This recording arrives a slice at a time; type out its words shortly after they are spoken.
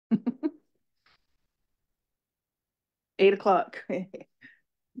8 o'clock.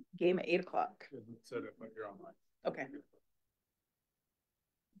 Game at 8 o'clock. Set it, but you're online. Okay.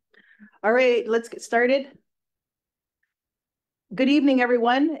 All right, let's get started. Good evening,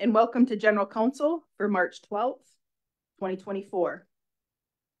 everyone, and welcome to General Council for March 12th, 2024.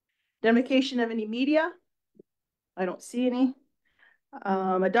 Identification of any media? I don't see any.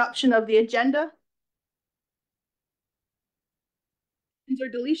 Adoption of the agenda? Or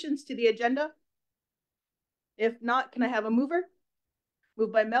deletions to the agenda? If not, can I have a mover?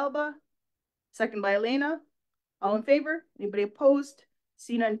 Moved by Melba, second by Elena. All in favor? Anybody opposed?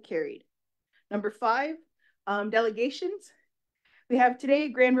 See none, carried. Number 5, delegations. We have today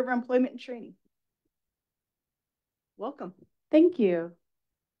Grand River Employment and Training. Welcome. Thank you.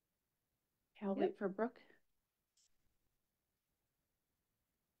 I'll wait for Brooke.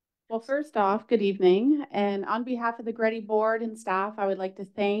 Well, first off, good evening. And on behalf of the GREDI board and staff, I would like to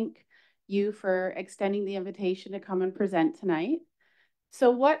thank you for extending the invitation to come and present tonight.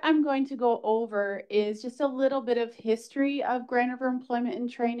 So what I'm going to go over is just a little bit of history of Grand River Employment and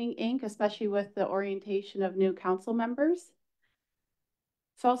Training, Inc., especially with the orientation of new council members.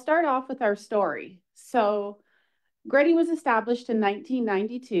 So I'll start off with our story. So GREDI was established in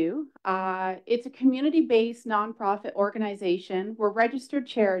 1992. It's a community-based nonprofit organization. We're a registered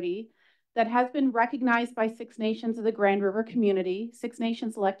charity that has been recognized by Six Nations of the Grand River community, Six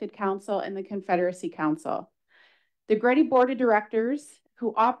Nations Elected Council, and the Confederacy Council. The GREDI Board of Directors,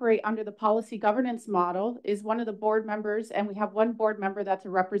 who operate under the policy governance model, is one of the board members, and we have one board member that's a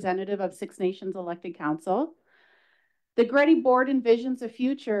representative of Six Nations Elected Council. The GREDI board envisions a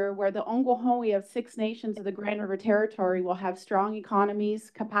future where the Ongwahoe of Six Nations of the Grand River Territory will have strong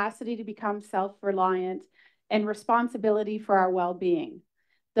economies, capacity to become self-reliant, and responsibility for our well-being.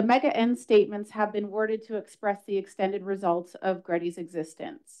 The mega end statements have been worded to express the extended results of GREDI's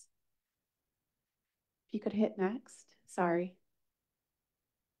existence. If you could hit next, sorry.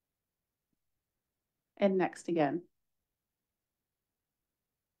 And next again.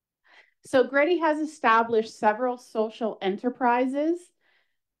 So GREDI has established several social enterprises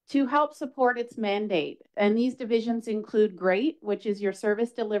to help support its mandate. And these divisions include GREAT, which is your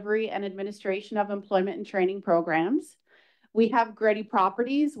service delivery and administration of employment and training programs. We have GREDI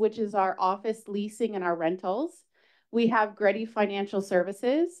Properties, which is our office leasing and our rentals. We have GREDI Financial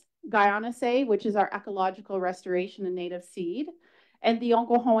Services, Guyana Say, which is our ecological restoration and native seed, and the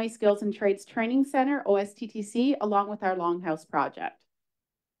Ongwahoe Skills and Trades Training Center, OSTTC, along with our Longhouse project.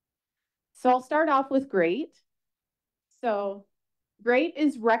 So I'll start off with GREAT. So GREAT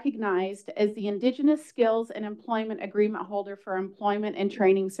is recognized as the Indigenous Skills and Employment Agreement holder for employment and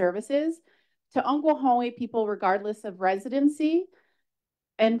training services to Ongwahoe people regardless of residency,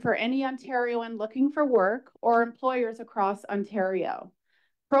 and for any Ontarian looking for work or employers across Ontario.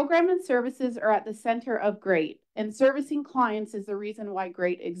 Program and services are at the center of GREAT, and servicing clients is the reason why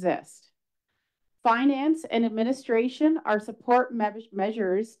GREAT exists. Finance and administration are support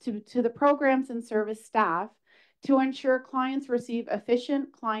measures to the programs and service staff to ensure clients receive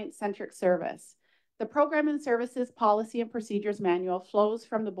efficient client-centric service. The Program and Services Policy and Procedures Manual flows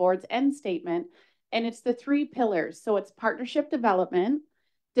from the board's end statement, and it's the 3 pillars. So it's partnership development,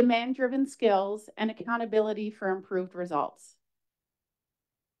 demand-driven skills, and accountability for improved results.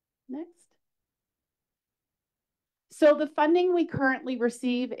 Next. So the funding we currently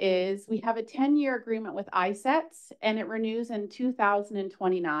receive is, we have a 10-year agreement with ISETS, and it renews in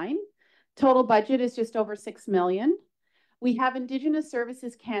 2029. Total budget is just over $6 million. We have Indigenous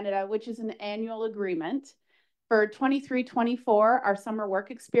Services Canada, which is an annual agreement. For 23-24, our summer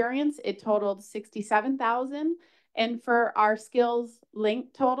work experience, it totaled $67,000. And for our skills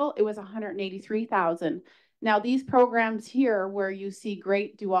link total, it was $183,000. Now these programs here where you see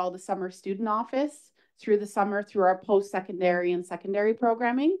GREAT do all the summer student office, through the summer through our post-secondary and secondary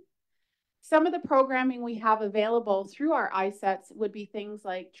programming. Some of the programming we have available through our ISETs would be things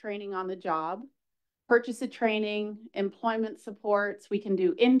like training on the job, purchase of training, employment supports. We can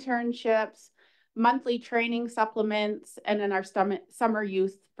do internships, monthly training supplements, and then our summer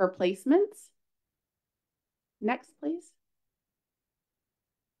youth for placements. Next, please.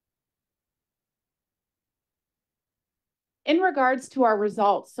 In regards to our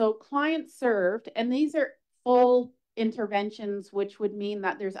results, so clients served, and these are full interventions, which would mean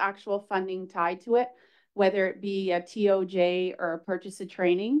that there's actual funding tied to it, whether it be a TOJ or a purchase of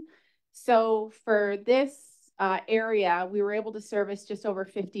training. So for this area, we were able to service just over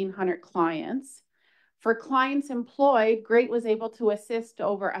 1,500 clients. For clients employed, GREAT was able to assist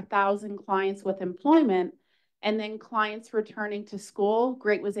over 1,000 clients with employment, and then clients returning to school,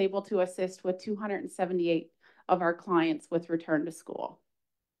 GREAT was able to assist with 278 of our clients with return to school.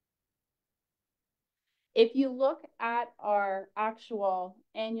 If you look at our actual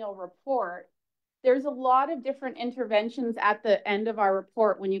annual report, there's a lot of different interventions at the end of our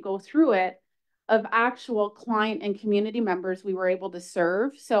report when you go through it of actual client and community members we were able to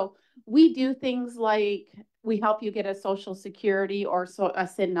serve. So we do things like we help you get a social security or a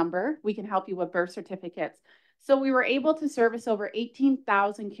SIN number. We can help you with birth certificates. So we were able to service over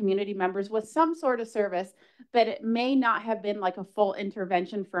 18,000 community members with some sort of service, but it may not have been like a full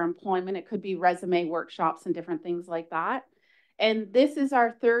intervention for employment. It could be resume workshops and different things like that. And this is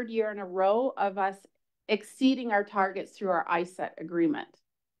our third year in a row of us exceeding our targets through our ISET agreement.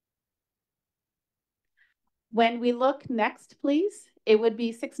 When we look next, please, it would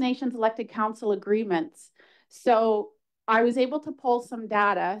be Six Nations Elected Council agreements. So I was able to pull some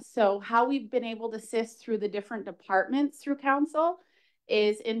data. So how we've been able to assist through the different departments through council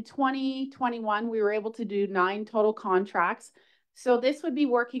is in 2021, we were able to do 9 total contracts. So this would be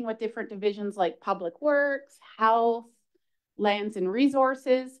working with different divisions like Public Works, Health, Lands and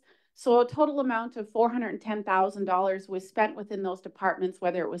Resources. So a total amount of $410,000 was spent within those departments,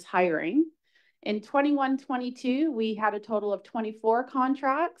 whether it was hiring. In 21-22, we had a total of 24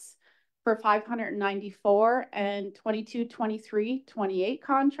 contracts for 594, and 22-23, 28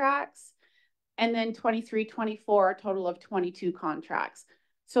 contracts, and then 23-24, a total of 22 contracts.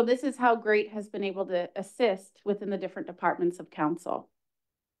 So this is how GREAT has been able to assist within the different departments of council.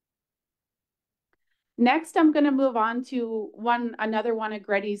 Next, I'm going to move on to another one of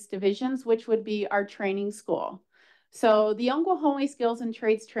GRETI's divisions, which would be our training school. So the Ongwahome Skills and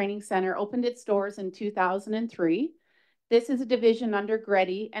Trades Training Center opened its doors in 2003. This is a division under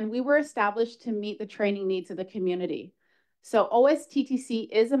GRETI, and we were established to meet the training needs of the community. So OSTTC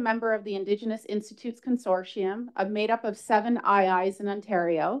is a member of the Indigenous Institutes Consortium, made up of 7 IIs in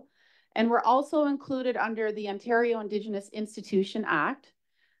Ontario, and we're also included under the Ontario Indigenous Institution Act.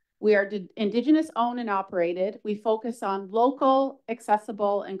 We are Indigenous owned and operated. We focus on local,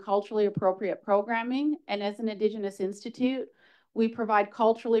 accessible, and culturally appropriate programming. And as an Indigenous institute, we provide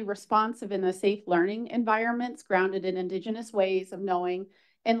culturally responsive and safe learning environments grounded in Indigenous ways of knowing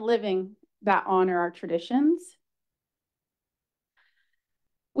and living that honor our traditions.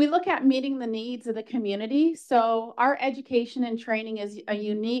 We look at meeting the needs of the community. So our education and training is a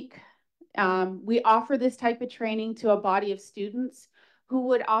unique, we offer this type of training to a body of students who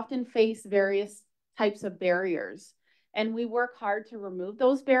would often face various types of barriers. And we work hard to remove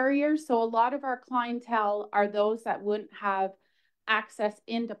those barriers. So a lot of our clientele are those that wouldn't have access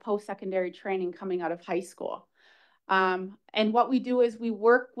into post-secondary training coming out of high school. And what we do is we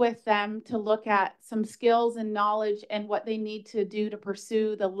work with them to look at some skills and knowledge and what they need to do to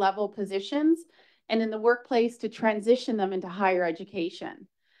pursue the level positions and in the workplace to transition them into higher education.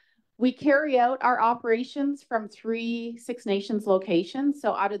 We carry out our operations from 3 Six Nations locations.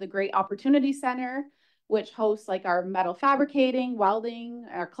 So out of the Great Opportunity Center, which hosts like our metal fabricating, welding,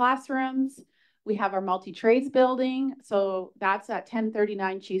 our classrooms. We have our multi-trades building. So that's at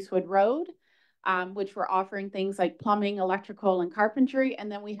 1039 Cheesewood Road, which we're offering things like plumbing, electrical, and carpentry.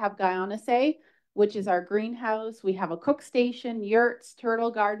 And then we have Guyonase, which is our greenhouse. We have a cook station, yurts,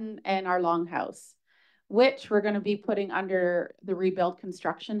 turtle garden, and our longhouse, which we're going to be putting under the rebuild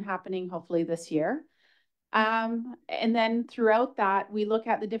construction happening hopefully this year. And then throughout that, we look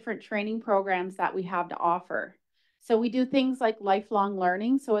at the different training programs that we have to offer. So we do things like lifelong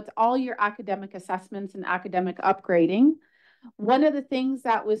learning. So it's all your academic assessments and academic upgrading. One of the things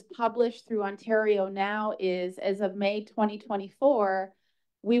that was published through Ontario Now is, as of May 2024,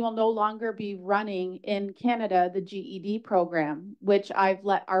 we will no longer be running in Canada the GED program, which I've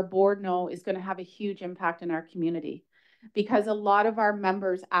let our board know is going to have a huge impact in our community because a lot of our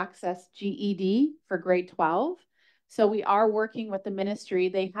members access GED for grade 12. So we are working with the ministry.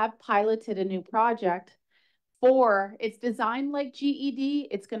 They have piloted a new project it's designed like GED.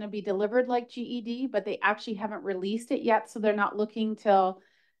 It's going to be delivered like GED, but they actually haven't released it yet. So they're not looking till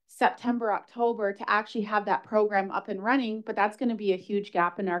September, October to actually have that program up and running. But that's going to be a huge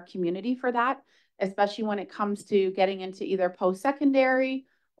gap in our community for that, especially when it comes to getting into either post-secondary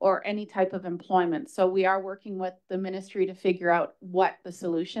or any type of employment. So we are working with the ministry to figure out what the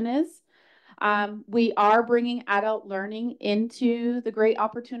solution is. We are bringing adult learning into the Great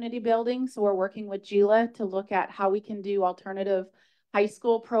Opportunity Building. So we're working with GILA to look at how we can do alternative high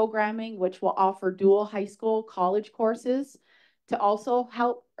school programming, which will offer dual high school college courses to also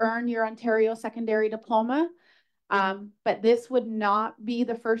help earn your Ontario secondary diploma. But this would not be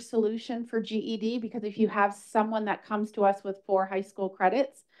the first solution for GED because if you have someone that comes to us with 4 high school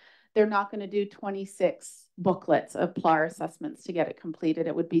credits, they're not going to do 26 booklets of PLAR assessments to get it completed.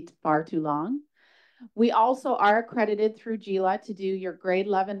 It would be far too long. We also are accredited through GLA to do your grade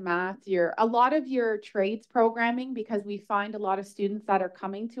 11 math, a lot of your trades programming, because we find a lot of students that are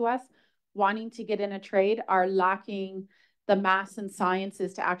coming to us wanting to get in a trade are lacking the maths and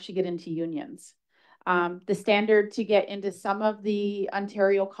sciences to actually get into unions. The standard to get into some of the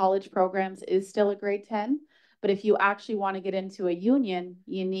Ontario college programs is still a grade 10, but if you actually want to get into a union,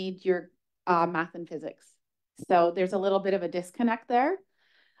 you need your math and physics. So there's a little bit of a disconnect there.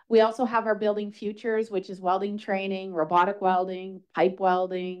 We also have our building futures, which is welding training, robotic welding, pipe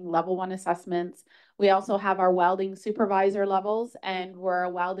welding, level 1 assessments. We also have our welding supervisor levels, and we're a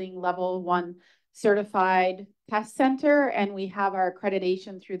welding level 1 certified test center, and we have our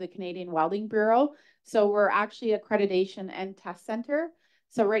accreditation through the Canadian Welding Bureau. So we're actually accreditation and test center.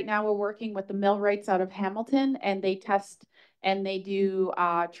 So right now we're working with the millwrights out of Hamilton, and they test and they do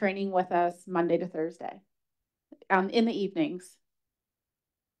training with us Monday to Thursday in the evenings.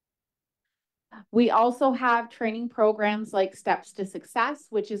 We also have training programs like Steps to Success,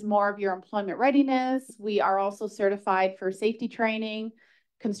 which is more of your employment readiness. We are also certified for safety training,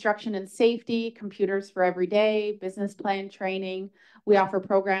 construction and safety, computers for every day, business plan training. We offer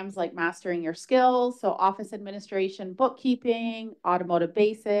programs like Mastering Your Skills, so office administration, bookkeeping, automotive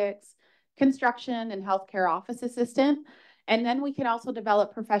basics, construction and healthcare office assistant. And then we can also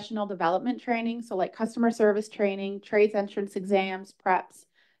develop professional development training, so like customer service training, trades entrance exams, preps,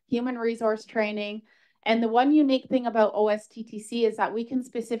 human resource training. And the one unique thing about OSTTC is that we can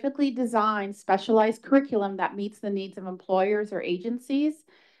specifically design specialized curriculum that meets the needs of employers or agencies.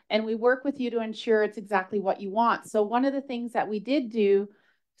 And we work with you to ensure it's exactly what you want. So one of the things that we did do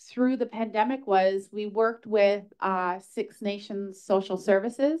through the pandemic was we worked with Six Nations Social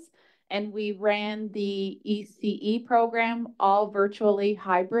Services, and we ran the ECE program all virtually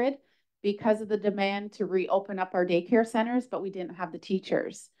hybrid because of the demand to reopen up our daycare centers, but we didn't have the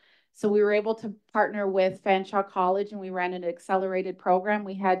teachers. So we were able to partner with Fanshawe College, and we ran an accelerated program.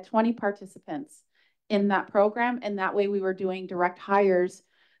 We had 20 participants in that program, and that way we were doing direct hires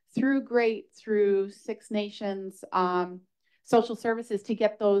through Six Nations Social Services to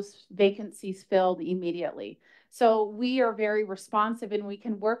get those vacancies filled immediately. So we are very responsive, and we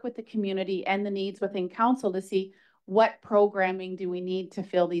can work with the community and the needs within council to see what programming do we need to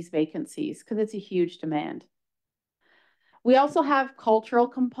fill these vacancies, because it's a huge demand. We also have cultural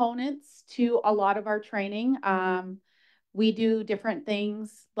components to a lot of our training. We do different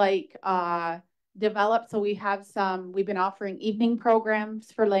things like develop. So we've been offering evening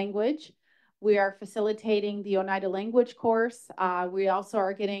programs for language. We are facilitating the Oneida language course. We also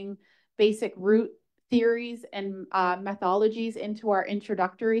are getting basic root theories and methodologies into our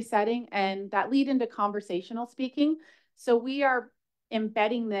introductory setting, and that lead into conversational speaking. So we are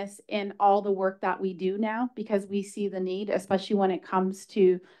embedding this in all the work that we do now because we see the need, especially when it comes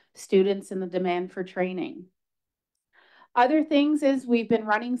to students and the demand for training. Other things is we've been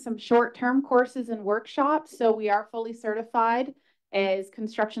running some short-term courses and workshops. So we are fully certified as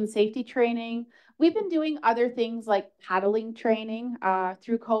construction safety training. We've been doing other things like paddling training.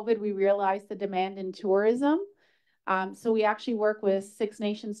 Through COVID, we realized the demand in tourism. So we actually work with Six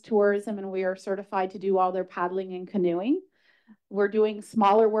Nations Tourism, and we are certified to do all their paddling and canoeing. We're doing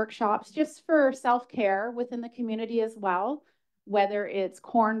smaller workshops just for self-care within the community as well, whether it's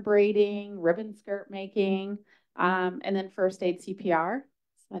corn braiding, ribbon skirt making, and then first aid CPR.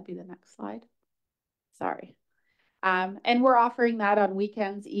 This might be the next slide. Sorry. And we're offering that on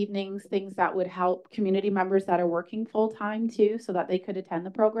weekends, evenings, things that would help community members that are working full-time too, so that they could attend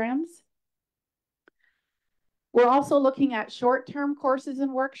the programs. We're also looking at short-term courses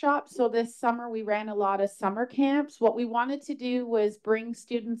and workshops. So this summer we ran a lot of summer camps. What we wanted to do was bring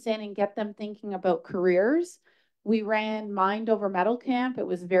students in and get them thinking about careers. We ran Mind Over Metal Camp. It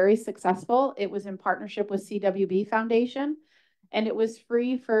was very successful. It was in partnership with CWB Foundation, and it was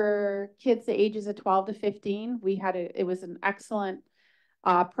free for kids the ages of 12 to 15. It was an excellent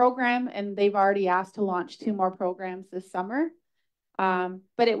program, and they've already asked to launch 2 more programs this summer.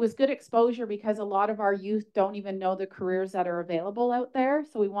 But it was good exposure because a lot of our youth don't even know the careers that are available out there.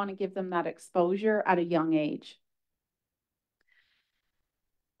 So we want to give them that exposure at a young age.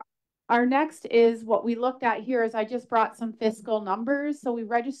 Our next is what we looked at here is I just brought some fiscal numbers. So we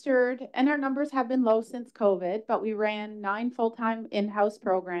registered, and our numbers have been low since COVID, but we ran 9 full-time in-house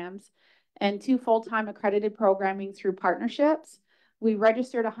programs and 2 full-time accredited programming through partnerships. We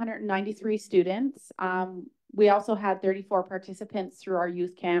registered 193 students. We also had 34 participants through our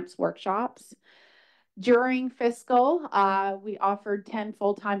youth camps workshops. During fiscal, we offered 10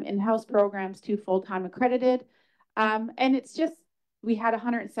 full-time in-house programs, 2 full-time accredited. And it's just, we had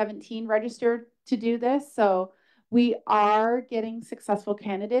 117 registered to do this. So We are getting successful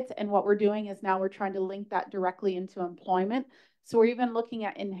candidates, and what we're doing is now we're trying to link that directly into employment. So we're even looking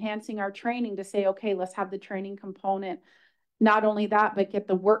at enhancing our training to say, okay, let's have the training component. Not only that, but get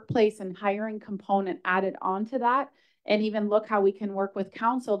the workplace and hiring component added onto that, and even look how we can work with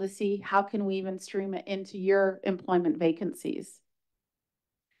council to see how can we even stream it into your employment vacancies.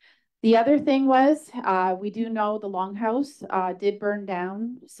 The other thing was, we do know the Longhouse did burn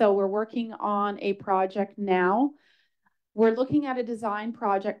down. So we're working on a project now. We're looking at a design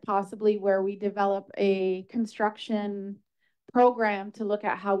project possibly where we develop a construction program to look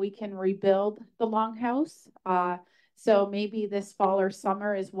at how we can rebuild the Longhouse. So maybe this fall or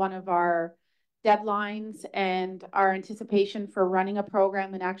summer is one of our deadlines and our anticipation for running a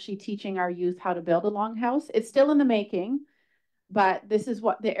program and actually teaching our youth how to build a Longhouse. It's still in the making, but this is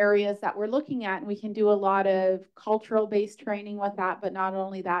what the areas that we're looking at. And we can do a lot of cultural based training with that, but not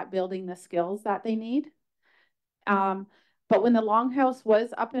only that, building the skills that they need. But when the Longhouse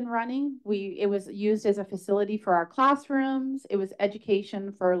was up and running, it was used as a facility for our classrooms. It was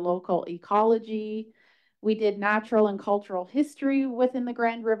education for local ecology. We did natural and cultural history within the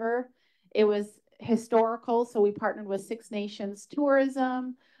Grand River. It was historical, so we partnered with Six Nations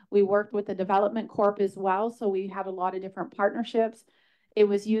Tourism. We worked with the Development Corp as well, so we had a lot of different partnerships. It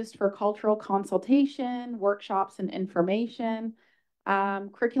was used for cultural consultation, workshops, and information.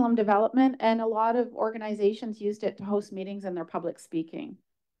 Curriculum development, and a lot of organizations used it to host meetings and their public speaking.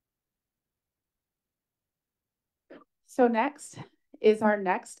 So next is our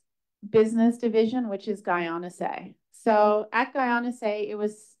next business division, which is Guyana Say. So at Guyana Say,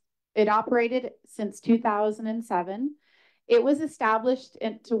 it operated since 2007. It was established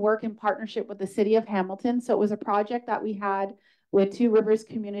to work in partnership with the City of Hamilton. So it was a project that we had with Two Rivers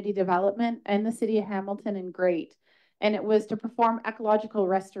Community Development and the City of Hamilton and Great. And it was to perform ecological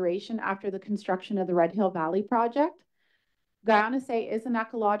restoration after the construction of the Red Hill Valley project. Guyana Say is an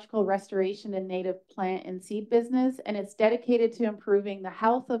ecological restoration and native plant and seed business, and it's dedicated to improving the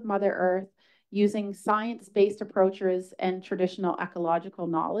health of Mother Earth using science-based approaches and traditional ecological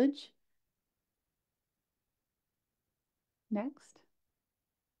knowledge. Next.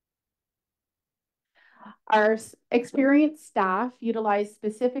 Our experienced staff utilize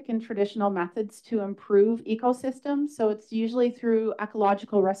specific and traditional methods to improve ecosystems. So it's usually through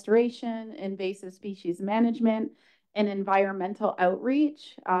ecological restoration, invasive species management, and environmental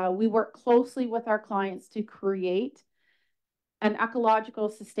outreach. We work closely with our clients to create an ecological,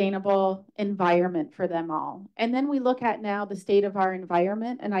 sustainable environment for them all. And then we look at now the state of our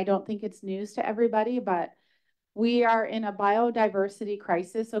environment, and I don't think it's news to everybody, but we are in a biodiversity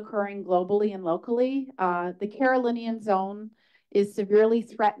crisis occurring globally and locally. The Carolinian zone is severely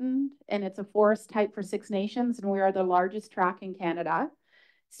threatened, and it's a forest type for Six Nations, and we are the largest track in Canada.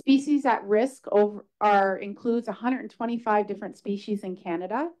 Species at risk includes 125 different species in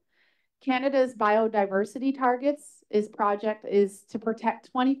Canada. Canada's biodiversity targets is to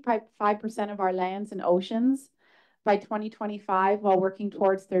protect 25% of our lands and oceans by 2025 while working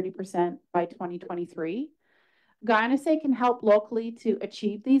towards 30% by 2023. Guyana Say can help locally to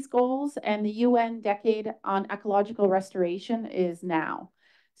achieve these goals, and the UN Decade on Ecological Restoration is now.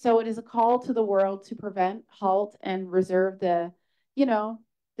 So it is a call to the world to prevent, halt, and reserve the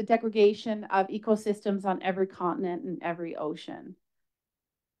degradation of ecosystems on every continent and every ocean.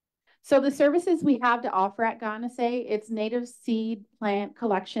 So the services we have to offer at Guyana Say, it's native seed plant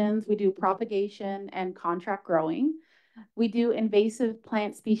collections. We do propagation and contract growing. We do invasive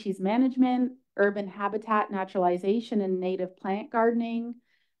plant species management, urban habitat naturalization and native plant gardening,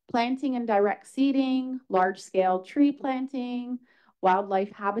 planting and direct seeding, large-scale tree planting,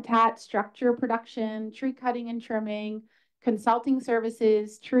 wildlife habitat structure production, tree cutting and trimming, consulting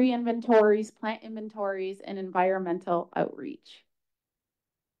services, tree inventories, plant inventories, and environmental outreach.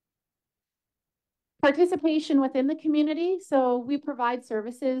 Participation within the community. So we provide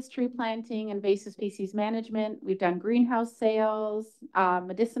services, tree planting, invasive species management. We've done greenhouse sales,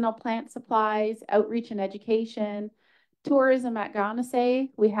 medicinal plant supplies, outreach and education, tourism at Guyana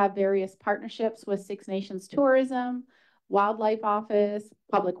Say. We have various partnerships with Six Nations Tourism, Wildlife Office,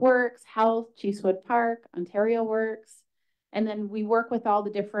 Public Works, Health, Chiefswood Park, Ontario Works. And then we work with all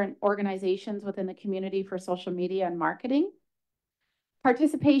the different organizations within the community for social media and marketing.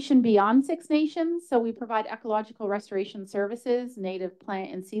 Participation beyond Six Nations. So we provide ecological restoration services, native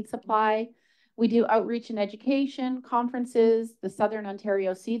plant and seed supply. We do outreach and education, conferences, the Southern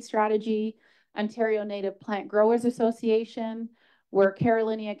Ontario Seed Strategy, Ontario Native Plant Growers Association. We're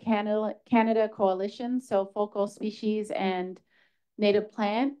Carolina Canada Coalition, so focal species and native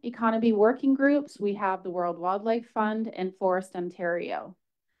plant economy working groups. We have the World Wildlife Fund and Forest Ontario.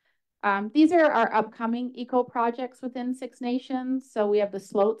 These are our upcoming eco projects within Six Nations. So we have the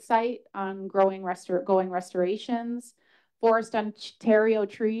Sloat site on going restorations, Forest Ontario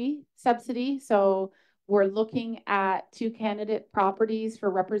tree subsidy. So we're looking at 2 candidate properties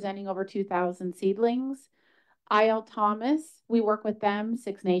for representing over 2,000 seedlings. Isle Thomas, we work with them,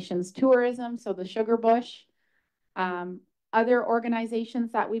 Six Nations Tourism, so the Sugar Bush. Other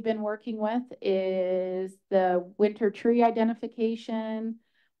organizations that we've been working with is the winter tree identification.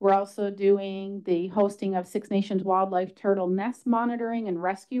 We're also doing the hosting of Six Nations Wildlife Turtle Nest Monitoring and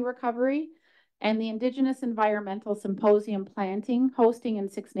Rescue Recovery, and the Indigenous Environmental Symposium Planting, hosting in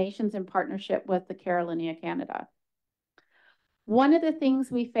Six Nations in partnership with the Carolinia Canada. One of the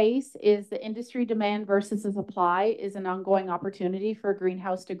things we face is the industry demand versus the supply is an ongoing opportunity for a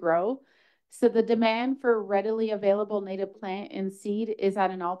greenhouse to grow. So the demand for readily available native plant and seed is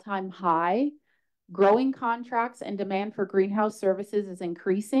at an all-time high. Growing contracts and demand for greenhouse services is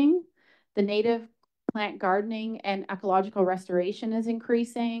increasing. The native plant gardening and ecological restoration is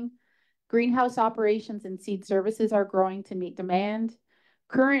increasing. Greenhouse operations and seed services are growing to meet demand.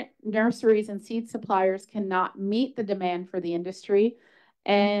 Current nurseries and seed suppliers cannot meet the demand for the industry.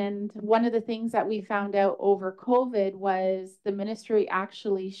 And one of the things that we found out over COVID was the ministry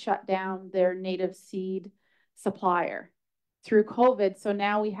actually shut down their native seed supplier through COVID. So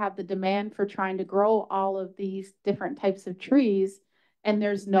now we have the demand for trying to grow all of these different types of trees, and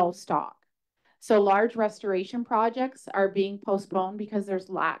there's no stock. So large restoration projects are being postponed because there's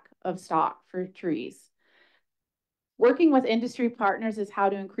lack of stock for trees. Working with industry partners is how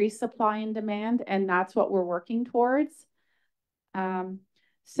to increase supply and demand, and that's what we're working towards. The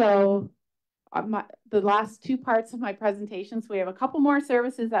last 2 parts of my presentations, we have a couple more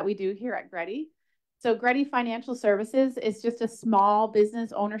services that we do here at GREDI. So GREDI Financial Services is just a small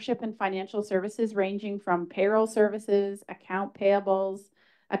business ownership and financial services ranging from payroll services, account payables,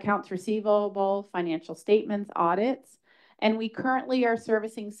 accounts receivable, financial statements, audits. And we currently are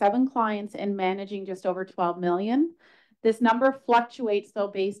servicing 7 clients and managing just over 12 million. This number fluctuates though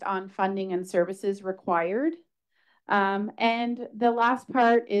based on funding and services required. And the last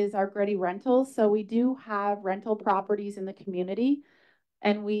part is our GREDI rentals. So we do have rental properties in the community,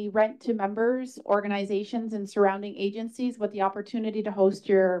 and we rent to members, organizations, and surrounding agencies with the opportunity to host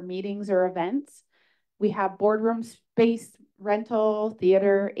your meetings or events. We have boardroom space rental,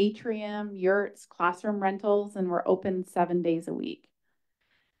 theater, atrium, yurts, classroom rentals, and we're open 7 days a week.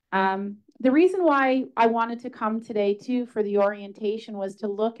 The reason why I wanted to come today too for the orientation was to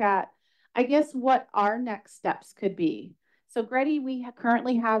look at, I guess, what our next steps could be. So GREDI, we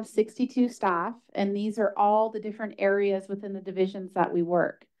currently have 62 staff, and these are all the different areas within the divisions that we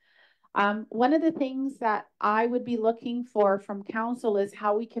work. One of the things that I would be looking for from council is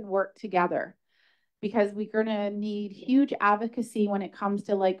how we can work together, because we're going to need huge advocacy when it comes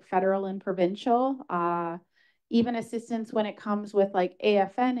to like federal and provincial, even assistance when it comes with like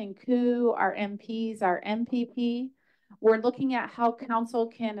AFN and COO, our MPs, our MPP. We're looking at how council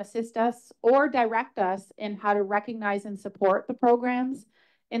can assist us or direct us in how to recognize and support the programs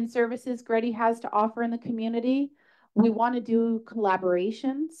and services GREDI has to offer in the community. We want to do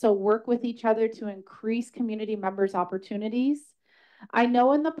collaboration, so work with each other to increase community members' opportunities. I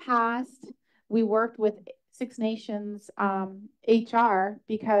know in the past, we worked with Six Nations HR,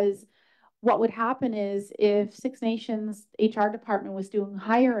 because what would happen is if Six Nations HR department was doing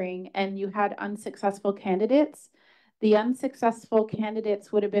hiring and you had unsuccessful candidates, the unsuccessful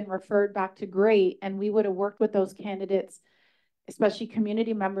candidates would have been referred back to GREAT, and we would have worked with those candidates, especially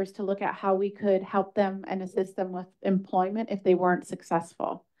community members, to look at how we could help them and assist them with employment if they weren't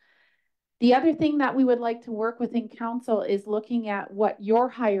successful. The other thing that we would like to work within council is looking at what your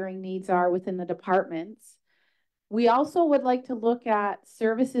hiring needs are within the departments. We also would like to look at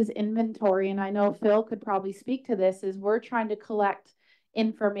services inventory, and I know Phil could probably speak to this, is we're trying to collect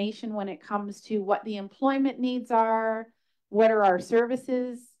information when it comes to what the employment needs are, what are our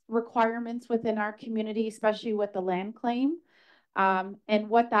services requirements within our community, especially with the land claim, and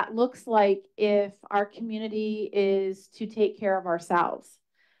what that looks like if our community is to take care of ourselves.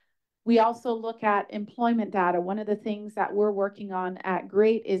 We also look at employment data. One of the things that we're working on at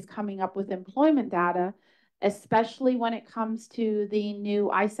GREAT is coming up with employment data, especially when it comes to the new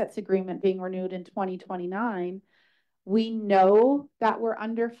ISETS agreement being renewed in 2029. We know that we're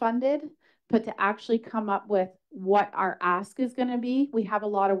underfunded, but to actually come up with what our ask is going to be, we have a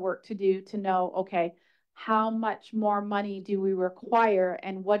lot of work to do to know, okay, how much more money do we require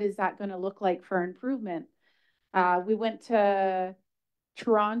and what is that going to look like for improvement? We went to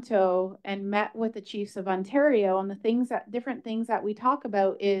Toronto and met with the chiefs of Ontario, and different things that we talk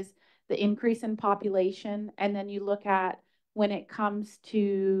about is the increase in population. And then you look at when it comes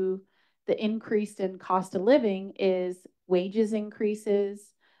to the increase in cost of living is wages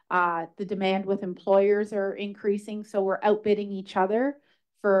increases, the demand with employers are increasing, so we're outbidding each other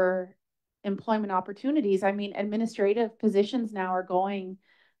for employment opportunities. I mean, administrative positions now are going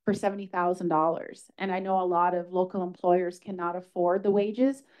for $70,000. And I know a lot of local employers cannot afford the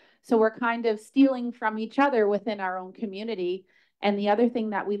wages. So we're kind of stealing from each other within our own community. And the other thing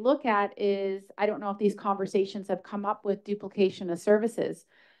that we look at is, I don't know if these conversations have come up with duplication of services.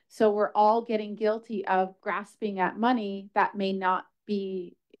 So we're all getting guilty of grasping at money that may not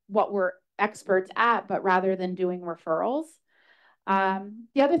be what we're experts at, but rather than doing referrals.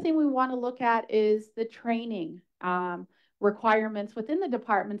 The other thing we want to look at is the training requirements within the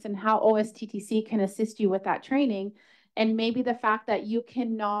departments and how OSTTC can assist you with that training. And maybe the fact that you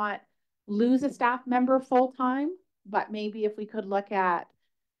cannot lose a staff member full-time, but maybe if we could look at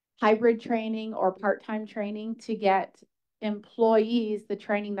hybrid training or part-time training to get employees the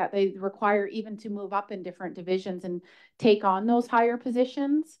training that they require even to move up in different divisions and take on those higher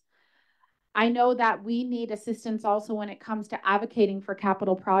positions. I know that we need assistance also when it comes to advocating for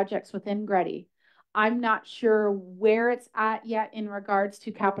capital projects within GREDI. I'm not sure where it's at yet in regards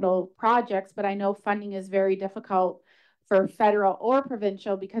to capital projects, but I know funding is very difficult for federal or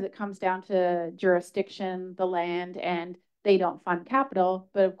provincial because it comes down to jurisdiction, the land, and they don't fund capital.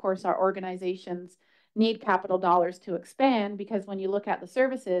 But of course, our organizations need capital dollars to expand because when you look at the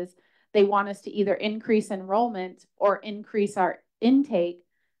services, they want us to either increase enrollment or increase our intake,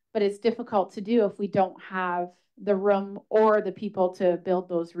 but it's difficult to do if we don't have the room or the people to build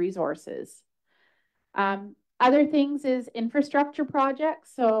those resources. Other things is infrastructure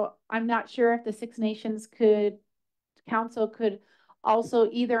projects. So I'm not sure if the Six Nations Council could also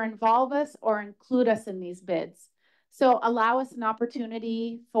either involve us or include us in these bids. So allow us an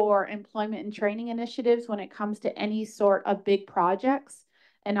opportunity for employment and training initiatives when it comes to any sort of big projects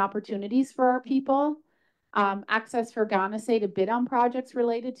and opportunities for our people. Access for Ganase to bid on projects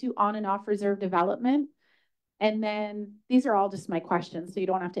related to on and off reserve development. And then these are all just my questions, so you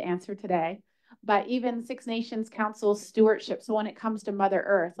don't have to answer today. But even Six Nations Council stewardship. So when it comes to Mother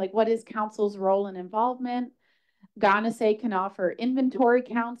Earth, like what is council's role and involvement? Ganase can offer inventory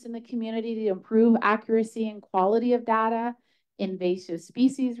counts in the community to improve accuracy and quality of data, invasive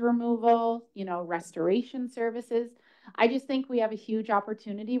species removal, restoration services. I just think we have a huge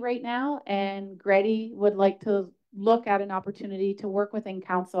opportunity right now, and GREDI would like to look at an opportunity to work within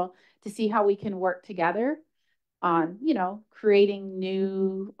council to see how we can work together on, creating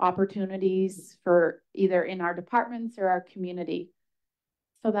new opportunities for either in our departments or our community.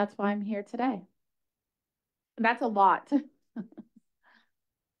 So that's why I'm here today. That's a lot.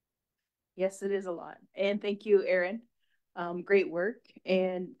 Yes, it is a lot. And thank you, Erin. Great work.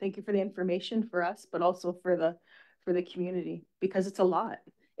 And thank you for the information for us, but also for the community, because it's a lot.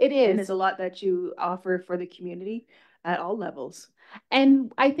 It is. And it's a lot that you offer for the community at all levels.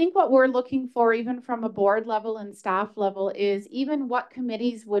 And I think what we're looking for, even from a board level and staff level, is even what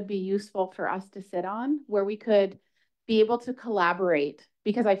committees would be useful for us to sit on, where we could be able to collaborate.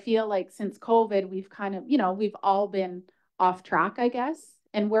 Because I feel like since COVID, we've kind of, we've all been off track, I guess,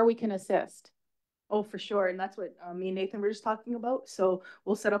 and where we can assist. Oh, for sure. And that's what me and Nathan were just talking about. So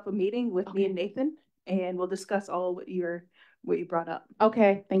we'll set up a meeting with me and Nathan, and we'll discuss all what you brought up.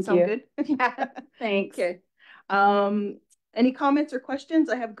 Okay, thank you. Sound good? Yeah, thanks. Okay. Any comments or questions?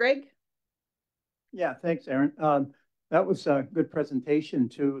 I have Greg. Yeah, thanks, Erin. That was a good presentation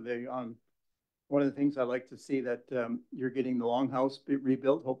too. One of the things I like to see that you're getting the Longhouse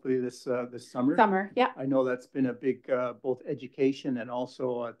rebuilt, hopefully this summer. Summer, yeah. I know that's been a big both education and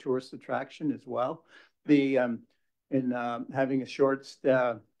also a tourist attraction as well. In having a short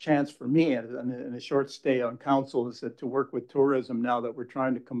chance for me and a short stay on council is to work with tourism now that we're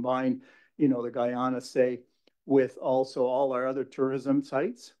trying to combine, the Guyana say with also all our other tourism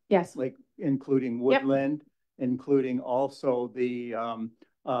sites. Yes. Like including Woodland, including also the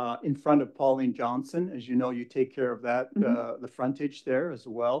in front of Pauline Johnson. As you know, you take care of that, the frontage there as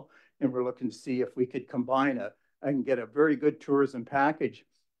well. And we're looking to see if we could combine and get a very good tourism package.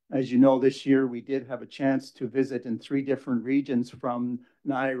 As you know, this year we did have a chance to visit in 3 different regions from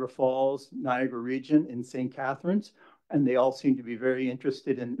Niagara Falls, Niagara region, in St. Catharines, and they all seem to be very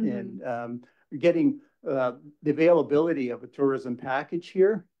interested in getting the availability of a tourism package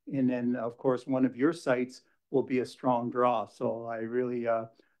here. And then, of course, one of your sites will be a strong draw. So I really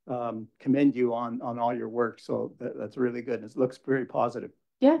commend you on all your work. So that's really good. It looks very positive.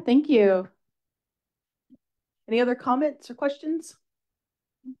 Yeah, thank you. Any other comments or questions?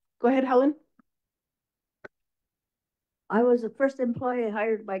 Go ahead, Helen. I was the first employee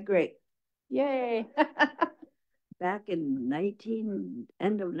hired by GREC. Yay. back in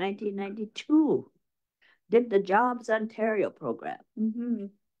end of 1992. Did the Jobs Ontario program.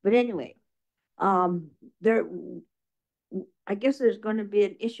 But anyway, there, I guess there's going to be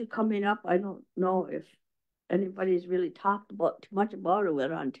an issue coming up. I don't know if anybody's really talked about too much about it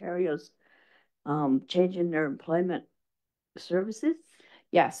with Ontario's changing their employment services.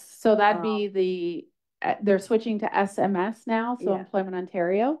 Yes, so that'd be they're switching to SMS now, so Yeah. Employment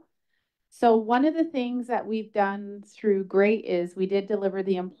Ontario. So one of the things that we've done through GREAT is we did deliver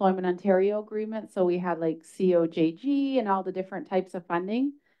the Employment Ontario agreement. So we had like COJG and all the different types of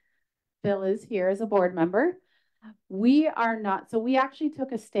funding. Bill is here as a board member. We are not, so we actually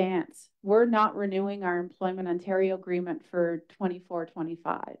took a stance. We're not renewing our Employment Ontario agreement for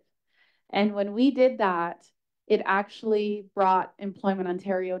 24-25. And when we did that, it actually brought Employment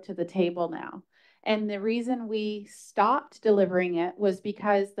Ontario to the table now. And the reason we stopped delivering it was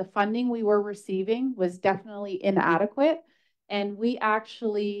because the funding we were receiving was definitely inadequate. And we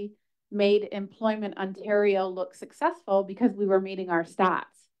actually made Employment Ontario look successful because we were meeting our stats.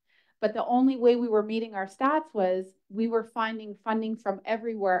 But the only way we were meeting our stats was we were finding funding from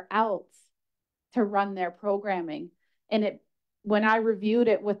everywhere else to run their programming. And when I reviewed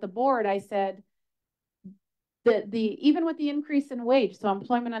it with the board, I said, even with the increase in wage, so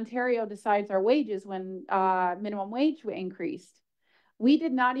Employment Ontario decides our wages when minimum wage increased. We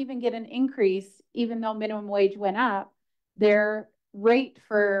did not even get an increase, even though minimum wage went up. Their rate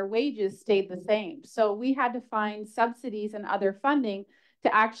for wages stayed the same. So we had to find subsidies and other funding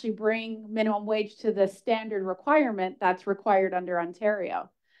to actually bring minimum wage to the standard requirement that's required under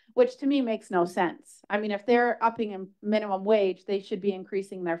Ontario, which to me makes no sense. I mean, if they're upping in minimum wage, they should be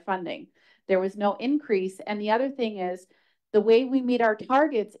increasing their funding. There was no increase. And the other thing is the way we meet our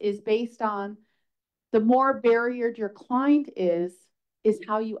targets is based on the more barriered your client is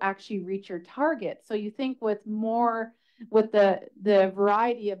how you actually reach your target. So you think with the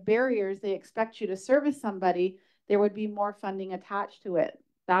variety of barriers they expect you to service somebody, there would be more funding attached to it.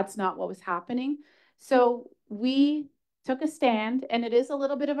 That's not what was happening. So we took a stand, and it is a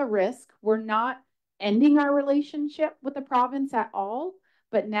little bit of a risk. We're not ending our relationship with the province at all.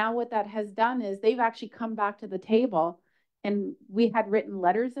 But now what that has done is they've actually come back to the table, and we had written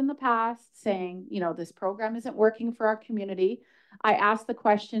letters in the past saying, you know, this program isn't working for our community. I asked the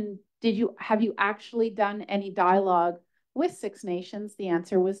question, have you actually done any dialogue with Six Nations? The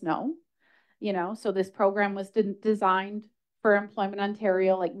answer was no. You know, so this program was designed for Employment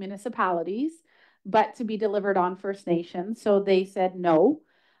Ontario, like municipalities, but to be delivered on First Nations. So they said no.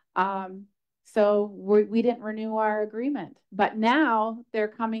 So we didn't renew our agreement, but now they're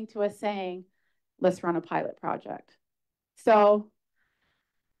coming to us saying, let's run a pilot project. So,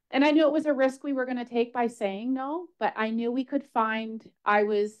 and I knew it was a risk we were going to take by saying no, but I knew I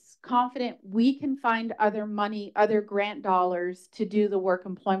was confident we can find other money, other grant dollars to do the work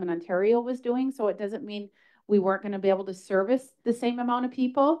Employment Ontario was doing. So it doesn't mean we weren't going to be able to service the same amount of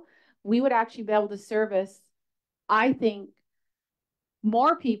people. We would actually be able to service, I think,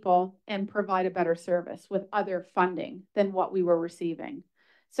 more people and provide a better service with other funding than what we were receiving.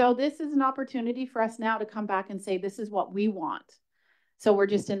 So this is an opportunity for us now to come back and say, this is what we want. So we're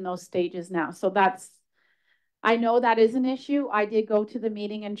just in those stages now. So I know that is an issue. I did go to the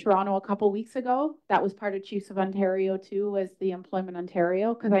meeting in Toronto a couple of weeks ago. That was part of Chiefs of Ontario too, was the Employment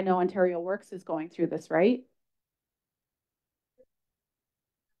Ontario, because I know Ontario Works is going through this, right?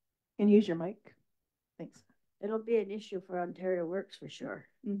 Can you use your mic? Thanks. It'll be an issue for Ontario Works for sure.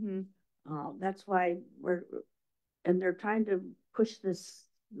 That's why they're trying to push this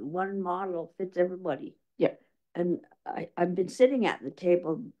one model fits everybody. Yeah. And I've been sitting at the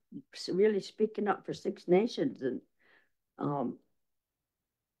table really speaking up for Six Nations, and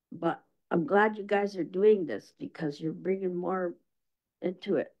but I'm glad you guys are doing this because you're bringing more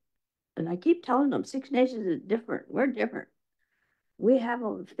into it. And I keep telling them Six Nations is different. We're different. We have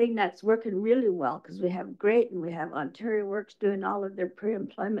a thing that's working really well because we have GREAT and we have Ontario Works doing all of their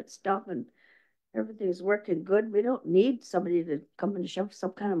pre-employment stuff, and everything's working good. We don't need somebody to come and shove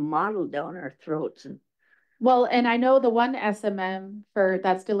some kind of model down our throats. Well, and I know the one SMM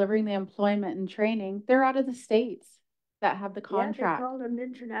that's delivering the employment and training, they're out of the States that have the contract. Yeah, they're called an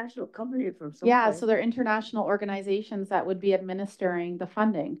international company from somewhere. Yeah, so they're international organizations that would be administering the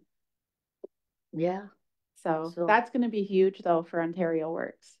funding. Yeah. So that's going to be huge though for Ontario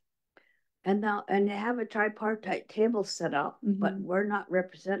Works. And they have a tripartite table set up, but we're not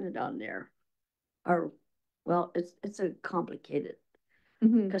represented on there. Or, well, it's a complicated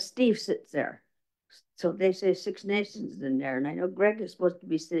because Steve sits there. So they say Six Nations in there, and I know Greg is supposed to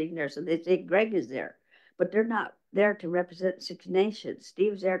be sitting there, so they say Greg is there, but they're not there to represent Six Nations.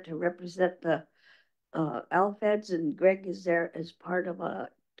 Steve's there to represent the Alfeds and Greg is there as part of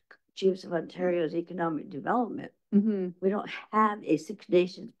Chiefs of Ontario's Economic Development. We don't have a Six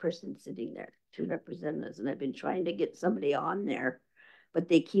Nations person sitting there to represent us, and I've been trying to get somebody on there, but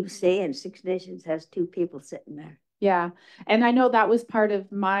they keep saying Six Nations has 2 people sitting there. Yeah, and I know that was part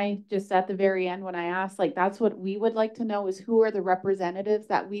of my, just at the very end when I asked, like, that's what we would like to know is who are the representatives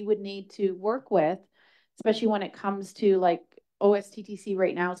that we would need to work with, especially when it comes to like OSTTC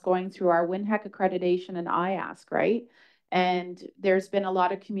right now is going through our WinHEC accreditation and IASC, right? And there's been a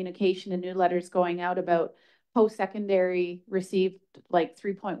lot of communication and newsletters going out about post-secondary received like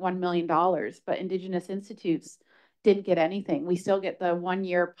 $3.1 million, but Indigenous institutes didn't get anything. We still get the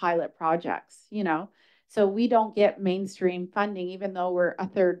 1-year pilot projects, you know? So we don't get mainstream funding, even though we're a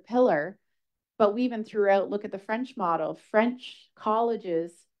third pillar. But we even threw out, look at the French model. French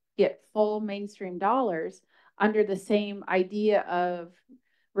colleges get full mainstream dollars under the same idea of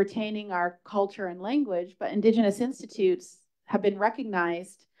retaining our culture and language. But Indigenous institutes have been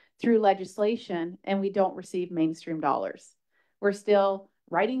recognized through legislation, and we don't receive mainstream dollars. We're still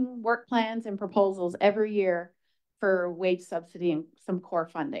writing work plans and proposals every year for wage subsidy and some core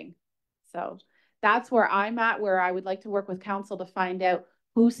funding. So that's where I'm at, where I would like to work with council to find out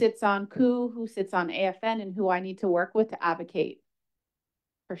who sits on COO, who sits on AFN, and who I need to work with to advocate.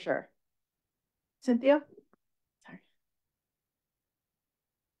 For sure. Cynthia? Sorry.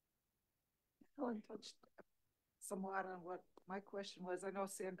 Helen touched somewhat on what my question was. I know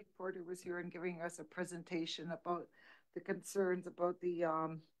Sandy Porter was here and giving us a presentation about the concerns about the,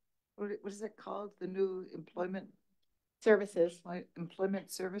 what is it called? The new employment Services.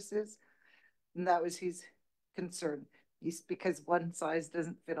 Services. And that was his concern. He's because one size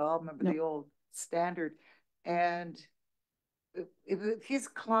doesn't fit all. Remember the old standard. And if his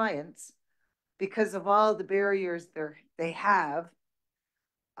clients, because of all the barriers they have,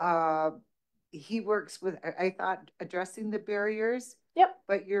 he works with, I thought, addressing the barriers. Yep.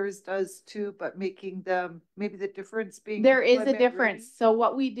 But yours does too, but making them, maybe the difference being. There is a difference. So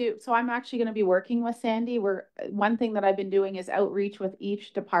what we do, so I'm actually going to be working with Sandy. One thing that I've been doing is outreach with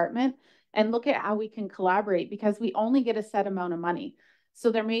each department and look at how we can collaborate, because we only get a set amount of money.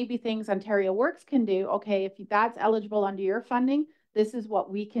 So there may be things Ontario Works can do. Okay, if that's eligible under your funding, this is what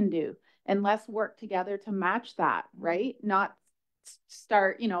we can do. And let's work together to match that, right? Not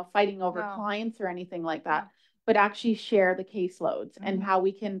start, fighting over clients or anything like that, but actually share the caseloads and how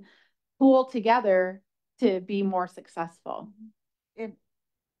we can pool together to be more successful. And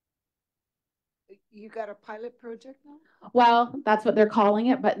you got a pilot project now? Well, that's what they're calling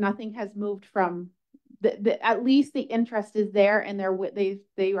it, but nothing has moved from at least the interest is there, and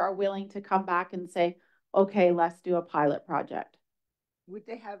they are willing to come back and say, okay, let's do a pilot project. Would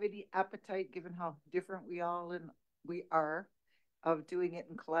they have any appetite, given how different we are, of doing it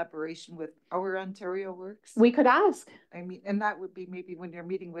in collaboration with our Ontario Works? We could ask. I mean, and that would be maybe when you're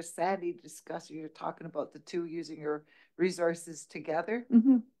meeting with Sandy, you're talking about the two using your resources together.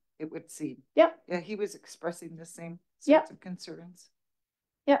 It would seem. Yep. Yeah, he was expressing the same sorts of concerns.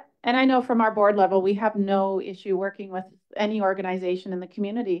 Yeah, and I know from our board level, we have no issue working with any organization in the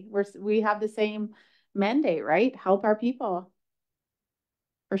community. We have the same mandate, right? Help our people.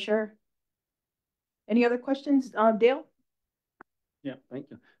 For sure. Any other questions, Dale? Yeah, thank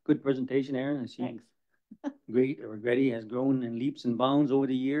you. Good presentation, Aaron. I see. Thanks. Regretti has grown in leaps and bounds over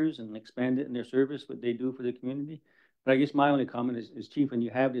the years and expanded in their service, what they do for the community. But I guess my only comment is Chief, when you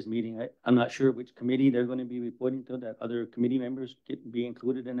have this meeting, I'm not sure which committee they're going to be reporting to, that other committee members be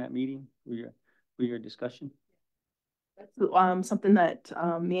included in that meeting for your discussion. That's something that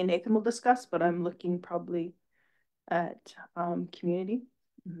me and Nathan will discuss, but I'm looking probably at community.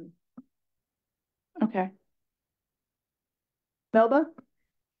 Okay. Melba?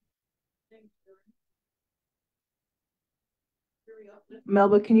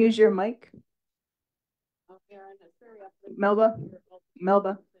 Melba, can you use your mic? Melba?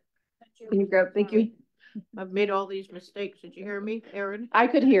 Can you grab, thank you. I've made all these mistakes. Did you hear me, Aaron? I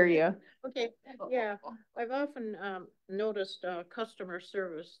could hear you. Okay, yeah. I've often noticed customer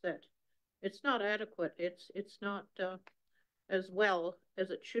service that it's not adequate. It's not as well as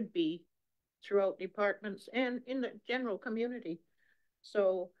it should be throughout departments and in the general community.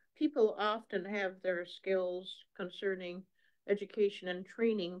 So people often have their skills concerning education and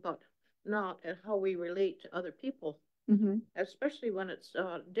training, but not at how we relate to other people, especially when it's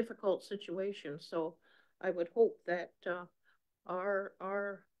a difficult situation. So I would hope that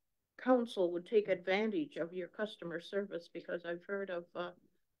our council would take advantage of your customer service, because I've heard of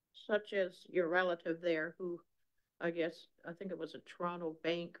such as your relative there who, I think it was a Toronto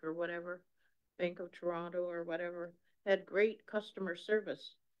bank or whatever, Bank of Toronto or whatever, had great customer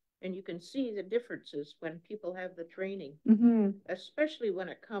service. And you can see the differences when people have the training, especially when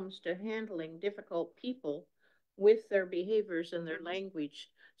it comes to handling difficult people with their behaviors and their language.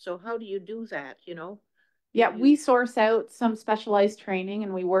 So how do you do that, you know? Yeah, we source out some specialized training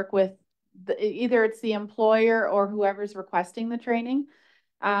and we work with either it's the employer or whoever's requesting the training.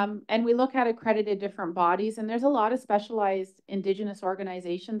 And we look at accredited different bodies, and there's a lot of specialized Indigenous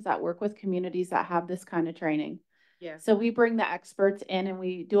organizations that work with communities that have this kind of training. Yeah. So we bring the experts in and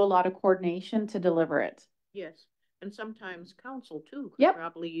we do a lot of coordination to deliver it. Yes. And sometimes council too could Yep.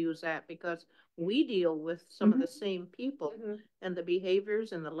 probably use that because we deal with some of the same people and the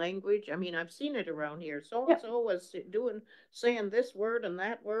behaviors and the language. I mean, I've seen it around here. So and so was saying this word and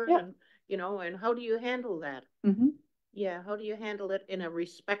that word, and you know, and how do you handle that? Yeah, how do you handle it in a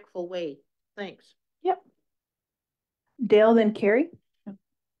respectful way? Thanks. Yep. Dale, then Carrie.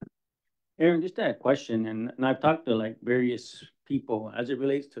 Aaron, just a question, and I've talked to like various people as it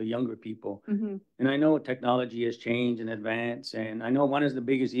relates to younger people. And I know technology has changed and advanced, and I know one of the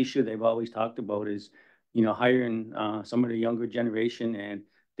biggest issue they've always talked about is, you know, hiring some of the younger generation, and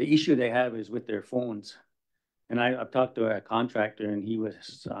the issue they have is with their phones. And I've talked to a contractor, and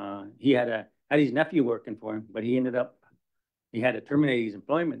he had his nephew working for him, but he had to terminate his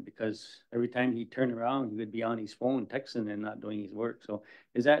employment because every time he turned around, he would be on his phone texting and not doing his work. So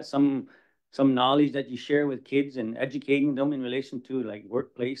is that some knowledge that you share with kids and educating them in relation to like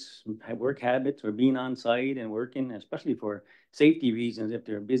workplace, work habits, or being on site and working, especially for safety reasons? If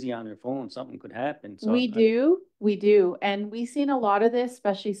they're busy on their phone, something could happen. So we do. And we've seen a lot of this,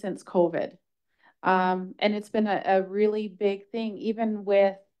 especially since COVID. And it's been a really big thing, even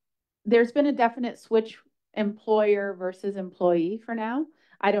with, there's been a definite switch employer versus employee for now.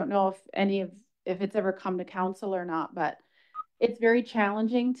 I don't know if it's ever come to council or not, but it's very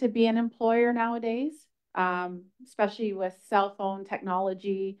challenging to be an employer nowadays, especially with cell phone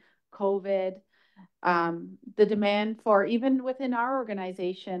technology, COVID. The demand for, even within our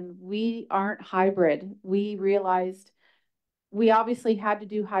organization, we aren't hybrid. We realized we obviously had to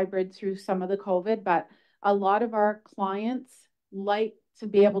do hybrid through some of the COVID, but a lot of our clients like to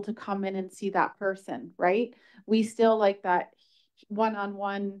be able to come in and see that person, right? We still like that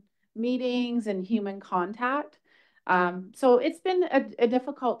one-on-one meetings and human contact. So it's been a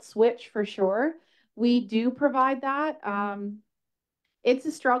difficult switch for sure. We do provide that. It's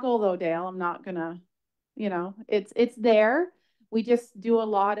a struggle though, Dale. I'm not gonna, it's there. We just do a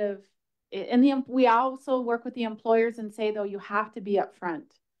lot of, we also work with the employers and say though, you have to be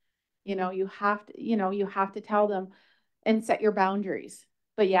upfront. You have to tell them and set your boundaries.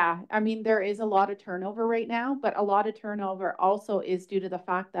 But yeah, I mean, there is a lot of turnover right now, but a lot of turnover also is due to the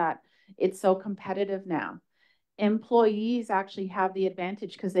fact that it's so competitive now. Employees actually have the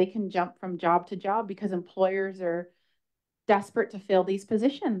advantage because they can jump from job to job because employers are desperate to fill these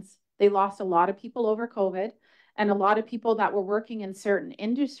positions. They lost a lot of people over COVID, and a lot of people that were working in certain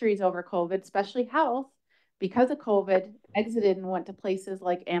industries over COVID, especially health, because of COVID, exited and went to places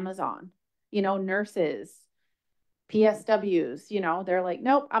like Amazon, nurses, PSWs, they're like,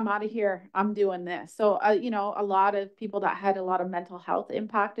 nope, I'm out of here. I'm doing this. So, a lot of people that had a lot of mental health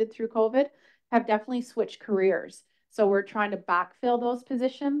impacted through COVID have definitely switched careers. So we're trying to backfill those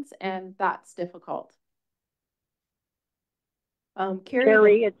positions, and that's difficult.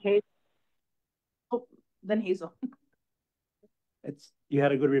 Carrie, it's Hazel. Oh, then Hazel. You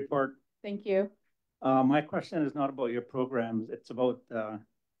had a good report. Thank you. My question is not about your programs. It's about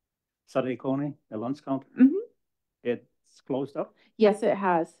Sarikone, the lunch counter. It's closed up. Yes, it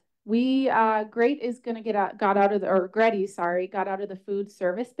has. We Great is going to got out of the food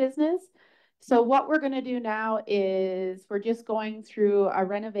service business. So what we're going to do now is we're just going through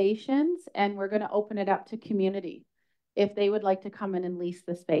renovations, and we're going to open it up to community if they would like to come in and lease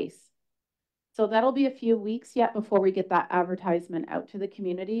the space. So that'll be a few weeks yet before we get that advertisement out to the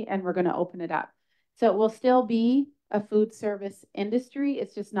community, and we're going to open it up. So it will still be a food service industry.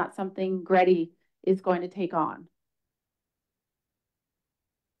 It's just not something GREC is going to take on.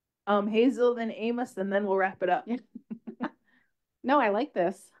 Hazel, then Amos, and then we'll wrap it up. No, I like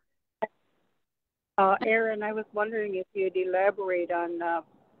this. Aaron, I was wondering if you'd elaborate on the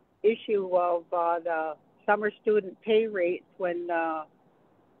issue of the summer student pay rates when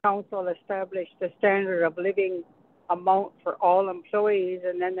council established the standard of living amount for all employees,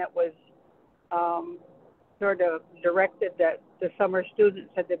 and then that was sort of directed that the summer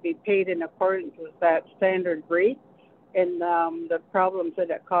students had to be paid in accordance with that standard rate, and the problems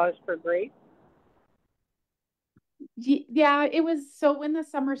that it caused for GREC. Yeah, it was. So when the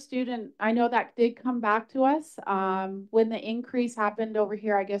summer student, I know that did come back to us when the increase happened over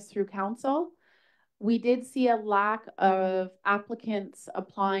here, I guess through council. We did see a lack of applicants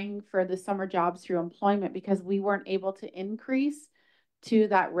applying for the summer jobs through employment because we weren't able to increase to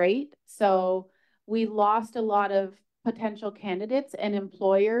that rate. So we lost a lot of potential candidates and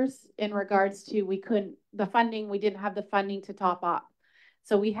employers in regards to we didn't have the funding to top up.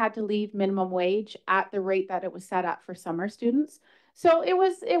 So we had to leave minimum wage at the rate that it was set at for summer students. So it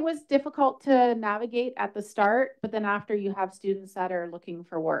was difficult to navigate at the start, but then after you have students that are looking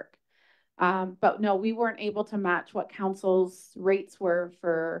for work. But no, we weren't able to match what council's rates were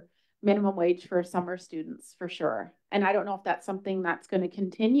for minimum wage for summer students for sure. And I don't know if that's something that's going to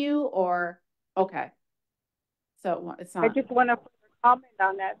continue or, okay. So it's not. I just want to comment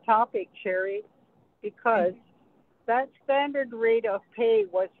on that topic, Sherry, because that standard rate of pay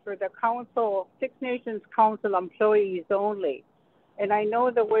was for the council, Six Nations Council employees only. And I know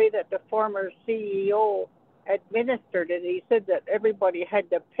the way that the former CEO administered it, he said that everybody had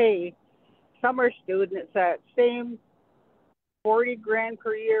to pay summer students that same 40 grand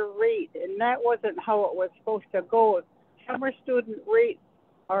per year rate. And that wasn't how it was supposed to go. Summer student rates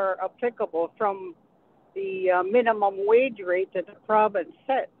are applicable from the minimum wage rate that the province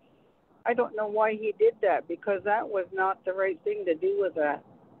sets. I don't know why he did that, because that was not the right thing to do with that.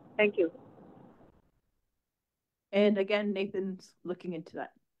 Thank you. And again, Nathan's looking into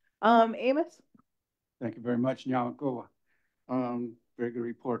that. Amos? Thank you very much, Nyalako. Very good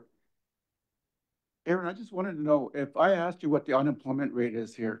report. Aaron, I just wanted to know, if I asked you what the unemployment rate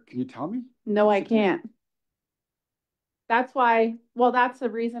is here, can you tell me? No, I can't. That's why, well, that's the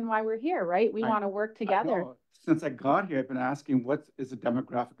reason why we're here, right? We want to work together. Since I got here, I've been asking what is the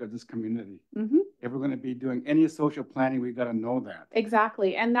demographic of this community? Mm-hmm. If we're going to be doing any social planning, we got to know that.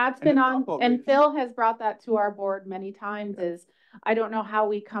 Exactly. And that's been on, and Phil has brought that to our board many times is, I don't know how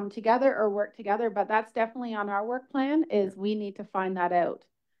we come together or work together, but that's definitely on our work plan is we need to find that out.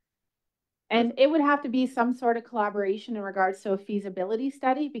 And it would have to be some sort of collaboration in regards to a feasibility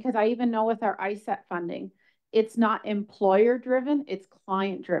study, because I even know with our ISET funding, it's not employer driven, it's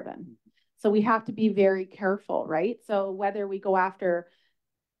client driven. So we have to be very careful, right? So whether we go after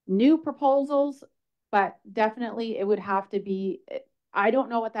new proposals, but definitely it would have to be, I don't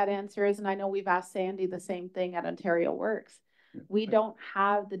know what that answer is. And I know we've asked Sandy the same thing at Ontario Works. We don't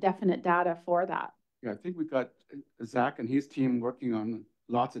have the definite data for that. Yeah, I think we got Zach and his team working on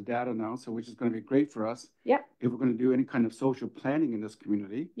lots of data now, so which is going to be great for us. Yep. If we're going to do any kind of social planning in this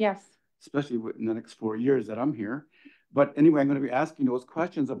community. Yes. Especially in the next 4 years that I'm here. But anyway, I'm going to be asking those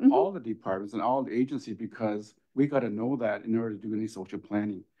questions of all the departments and all the agencies, because we got to know that in order to do any social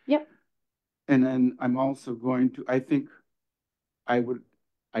planning. Yep. And then I'm also going to, I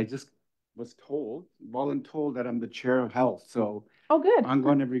just was told that I'm the chair of health. So oh, good. I'm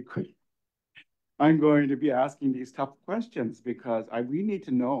going to be asking these tough questions, because we need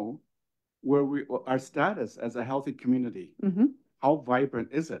to know where our status as a healthy community. Mm-hmm. How vibrant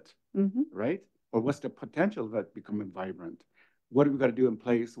is it? Mm-hmm. Right? Or what's the potential of it becoming vibrant? What have we got to do in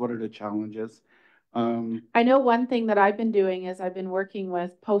place? What are the challenges? I know one thing that I've been doing is I've been working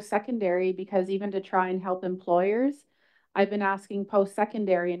with post-secondary, because even to try and help employers, I've been asking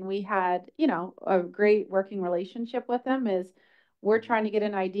post-secondary, and we had, a great working relationship with them. Is we're trying to get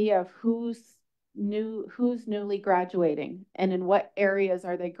an idea of who's newly graduating and in what areas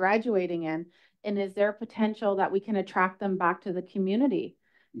are they graduating in, and is there potential that we can attract them back to the community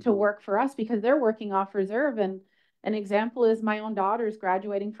to work for us, because they're working off reserve. And an example is my own daughter's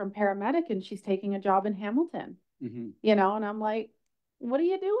graduating from paramedic and she's taking a job in Hamilton, and I'm like, what are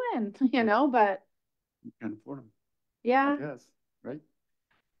you doing? But you can't afford them. Yeah. I guess, right?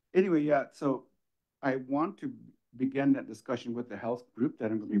 Anyway, yeah, so I want to begin that discussion with the health group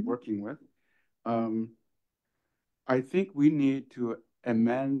that I'm going to be working with. I think we need to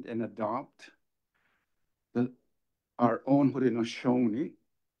amend and adopt our own Haudenosaunee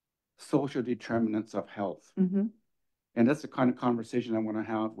social determinants of health. And that's the kind of conversation I want to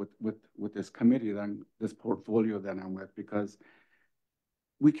have with this committee, this portfolio that I'm with, because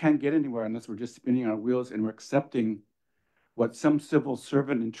we can't get anywhere unless we're just spinning our wheels and we're accepting what some civil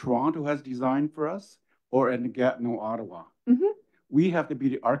servant in Toronto has designed for us, or in Gatineau, Ottawa. We have to be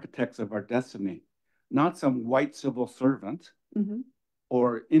the architects of our destiny, not some white civil servant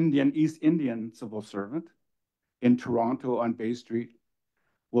or East Indian civil servant in Toronto on Bay Street.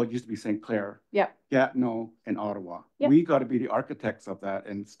 Well, it used to be St. Clair, Gatineau, and Ottawa. We got to be the architects of that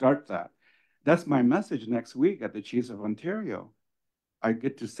and start that. That's my message next week at the Chiefs of Ontario. I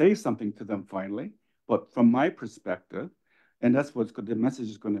get to say something to them finally, but from my perspective, and that's what the message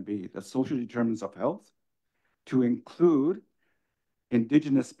is going to be, the social determinants of health, to include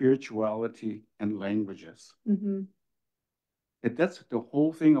Indigenous spirituality and languages. That's the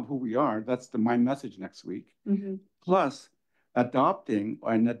whole thing of who we are. That's my message next week. Mm-hmm. Plus adopting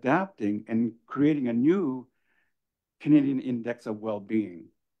and adapting and creating a new Canadian Index of Well-Being,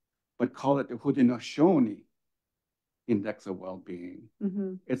 but call it the Haudenosaunee Index of Well-Being.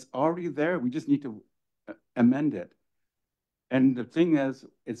 Mm-hmm. It's already there. We just need to amend it. And the thing is,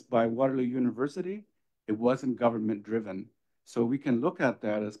 it's by Waterloo University. It wasn't government driven. So we can look at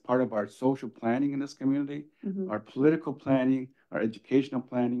that as part of our social planning in this community, Mm-hmm. our political planning, our educational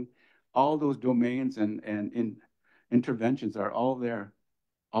planning, all those domains and interventions are all there.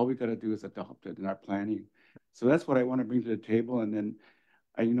 All we got to do is adopt it in our planning. So that's what I want to bring to the table. And then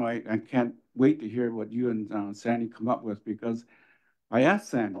I can't wait to hear what you and Sandy come up with, because I asked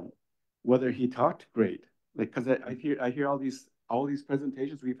Sandy whether he talked great, like, because I hear all these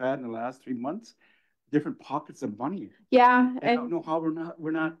presentations we've had in the last 3 months, different pockets of money. Yeah, I don't know how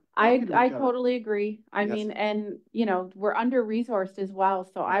we're not. I talking to each other. totally agree. I Yes. mean, and we're under resourced as well.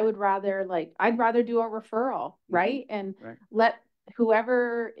 So I would rather I'd rather do a referral, right? And Right. let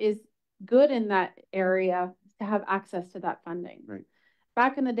whoever is good in that area to have access to that funding. Right.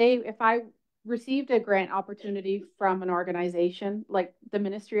 Back in the day, if I received a grant opportunity from an organization like the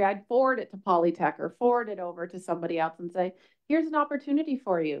ministry, I'd forward it to Polytech or forward it over to somebody else and say, here's an opportunity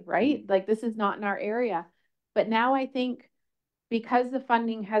for you, right? Like, this is not in our area. But now I think because the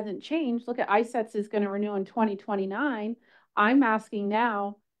funding hasn't changed, look at ISETS is going to renew in 2029. I'm asking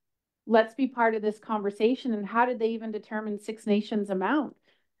now, let's be part of this conversation. And how did they even determine Six Nations amount?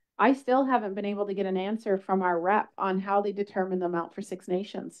 I still haven't been able to get an answer from our rep on how they determine the amount for Six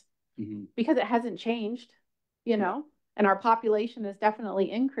Nations. Mm-hmm. Because it hasn't changed, and our population has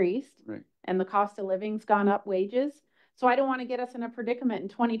definitely increased. Right. And the cost of living's gone up, wages. So I don't want to get us in a predicament in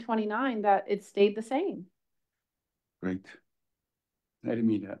 2029 that it stayed the same. Great. I didn't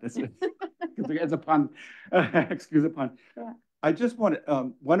mean that. It's a pun. Excuse the pun. Yeah. I just want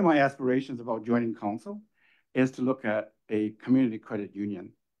to, one of my aspirations about joining council is to look at a community credit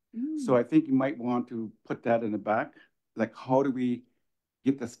union. So I think you might want to put that in the back. Like, how do we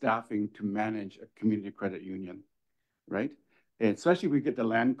get the staffing to manage a community credit union, right? And especially if we get the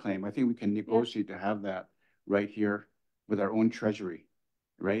land claim, I think we can negotiate to have that right here with our own treasury,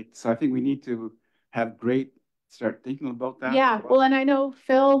 right? So I think we need to start thinking about that. Yeah, well, and I know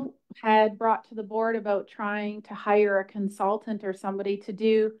Phil had brought to the board about trying to hire a consultant or somebody to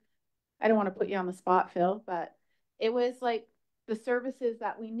do, I don't want to put you on the spot, Phil, but it was like the services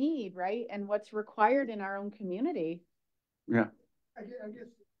that we need, right? And what's required in our own community. Yeah. I guess.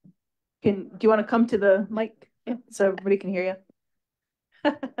 Do you want to come to the mic so everybody can hear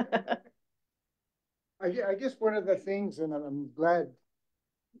you? I guess one of the things, and I'm glad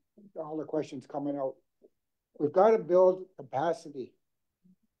all the questions coming out, we've got to build capacity.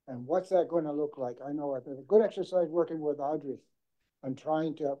 And what's that going to look like? I know I've had a good exercise working with Audrey on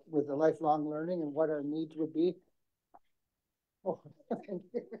trying to, with the lifelong learning and what our needs would be. Oh,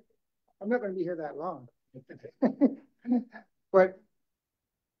 I'm not going to be here that long. But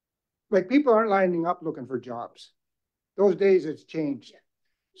like, people aren't lining up looking for jobs. Those days it's changed.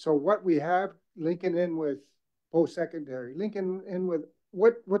 So what we have, linking in with post-secondary, linking in with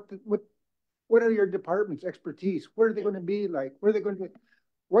what are your departments' expertise? What are they going to be like? Where are they going to?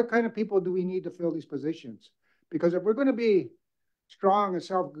 What kind of people do we need to fill these positions? Because if we're going to be strong and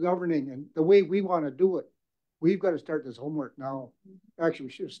self-governing and the way we want to do it, we've got to start this homework now. Actually,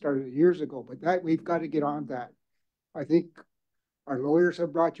 we should have started it years ago, but that we've got to get on that. I think our lawyers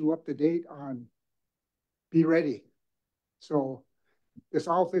have brought you up to date on be ready. So this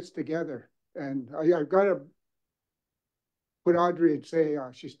all fits together. And I've got to put Audrey and say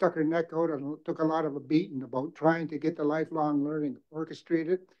she stuck her neck out and took a lot of a beating about trying to get the lifelong learning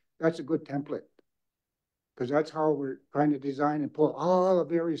orchestrated. That's a good template, because that's how we're trying to design and pull all the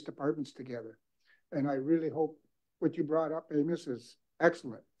various departments together. And I really hope what you brought up, Amos, is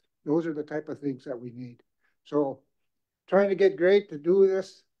excellent. Those are the type of things that we need. So trying to get great to do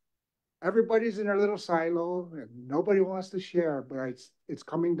this. Everybody's in their little silo and nobody wants to share, but it's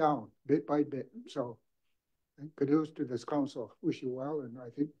coming down bit by bit. So kudos to this council. Wish you well, and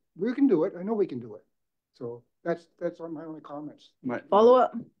I think we can do it. I know we can do it. So that's on my only comments. Follow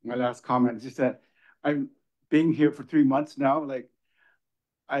up. My last comment is just that I'm being here for 3 months now. Like,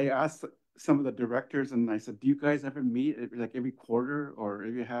 I asked some of the directors and I said, do you guys ever meet like every quarter or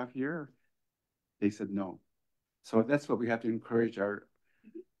every half year? They said no. So that's what we have to encourage our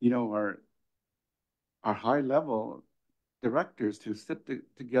high level directors to sit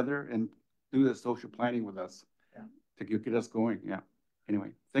together and do the social planning with us to get us going. Yeah. Anyway,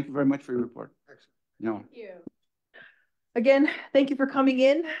 thank you very much for your report. Excellent. No. Thank you. Again, thank you for coming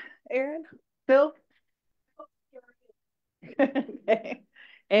in, Aaron, Phil. Okay,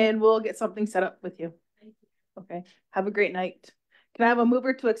 and we'll get something set up with you. Okay, have a great night. Can I have a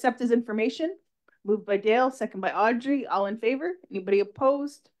mover to accept his information? Moved by Dale, second by Audrey, all in favor? Anybody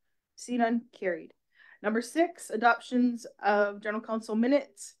opposed? See none, carried. Number 6, adoptions of general council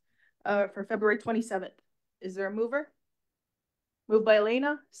minutes for February 27th. Is there a mover? Moved by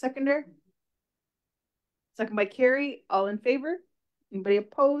Elena, seconder. Second by Carrie, all in favor? Anybody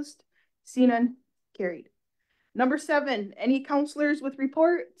opposed? See none, carried. Number 7, any counselors with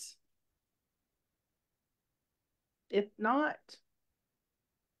reports? If not,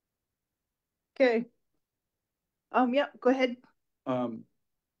 okay. Yeah, go ahead.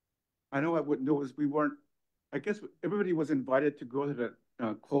 I know I wouldn't know is we weren't, I guess everybody was invited to go to the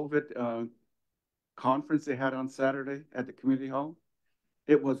COVID conference they had on Saturday at the community hall.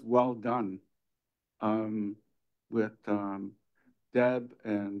 It was well done with Deb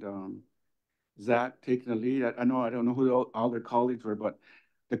and Zach taking the lead. I don't know who all their colleagues were, but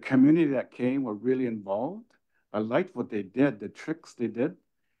the community that came were really involved. I liked what they did. The tricks they did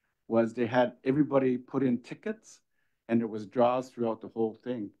was they had everybody put in tickets and there was draws throughout the whole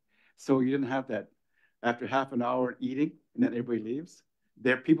thing. So you didn't have that after half an hour eating and then everybody leaves.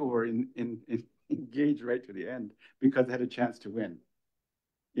 There people were engaged right to the end because they had a chance to win.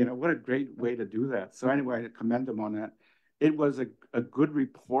 You know, what a great way to do that. So anyway, I commend them on that. It was a good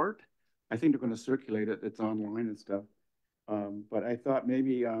report. I think they're going to circulate it. It's online and stuff. But I thought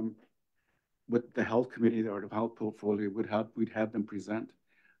maybe with the health committee or the health portfolio we'd have them present.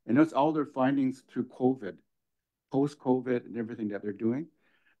 And that's all their findings through COVID, post-COVID and everything that they're doing.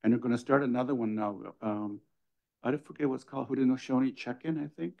 And they're going to start another one now. I don't forget what's called Haudenosaunee check-in, I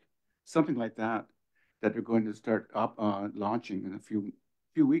think. Something like that they're going to start up launching in a few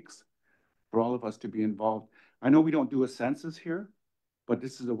weeks for all of us to be involved. I know we don't do a census here, but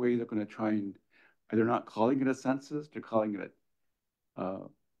this is a way they're going to try and, they're not calling it a census, they're calling it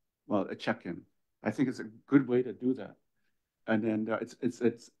well, a check-in. I think it's a good way to do that. And then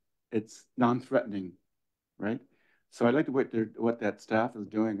it's non-threatening, right? So I like the way what that staff is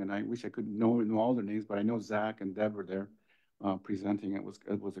doing, and I wish I could know all their names, but I know Zach and Deb were there presenting. It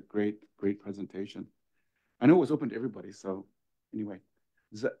was a great presentation. I know it was open to everybody. So anyway,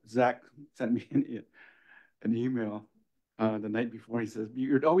 Zach sent me an email the night before. He says,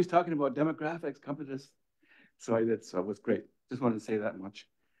 "You're always talking about demographics. Come to this." So I did. So it was great. Just wanted to say that much.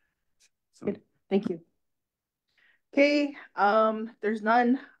 So good. Thank you. Okay, there's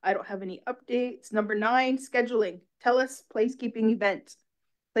none. I don't have any updates. Number 9, scheduling. TELUS placekeeping event.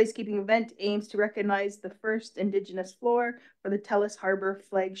 Placekeeping event aims to recognize the first Indigenous floor for the TELUS Harbor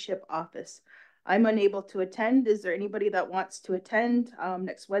flagship office. I'm unable to attend. Is there anybody that wants to attend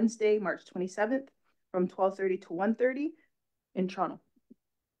next Wednesday, March 27th from 12:30 to 1:30 in Toronto?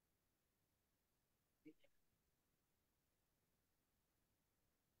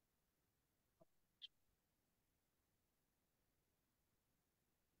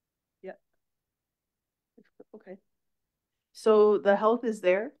 Yeah. Okay. So the health is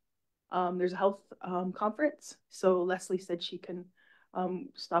there. There's a health conference. So Leslie said she can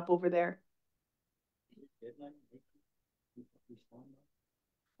stop over there.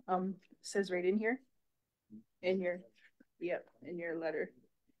 Says right in here. In your letter.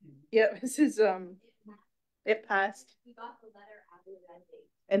 Yep, this is it passed. We got the letter after that date.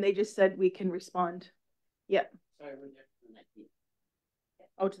 And they just said we can respond. Yep. Sorry,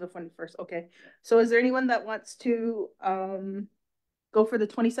 oh, to the 21st. Okay. So is there anyone that wants to go for the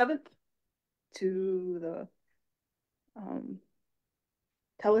 27th to the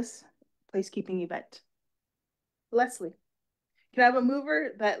TELUS placekeeping event? Leslie. Can I have a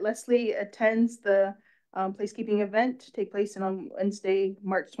mover that Leslie attends the placekeeping event to take place on Wednesday,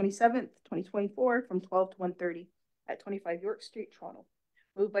 March 27th, 2024 from 12 to 1:30 at 25 York Street, Toronto.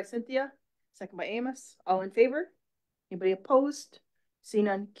 Moved by Cynthia, second by Amos. All in favor? Anybody opposed? See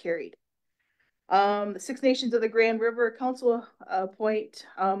none, carried. The Six Nations of the Grand River Council appoint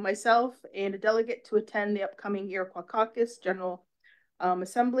myself and a delegate to attend the upcoming Iroquois Caucus General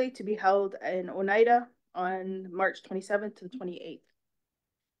Assembly to be held in Oneida on March 27th to the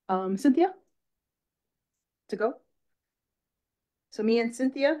 28th. Cynthia? To go? So me and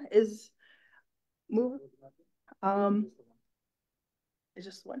Cynthia is move. Is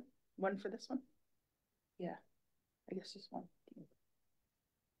just one for this one? Yeah, I guess just one.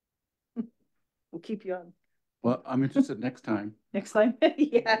 We'll keep you on. well, I'm interested next time. Next time?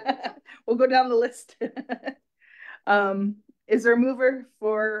 Yeah, we'll go down the list. Is there a mover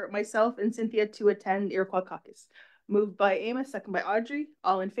for myself and Cynthia to attend Iroquois Caucus? Moved by Amos, second by Audrey.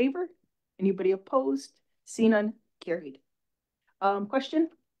 All in favor? Anybody opposed? See none, carried. Question,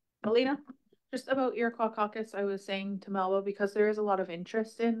 Elena? Just about Iroquois caucus, I was saying to Melba, because there is a lot of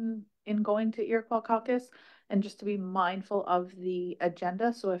interest in going to Iroquois caucus, and just to be mindful of the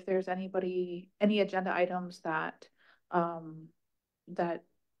agenda. So if there's any agenda items that that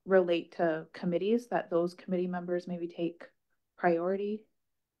relate to committees, that those committee members maybe take priority.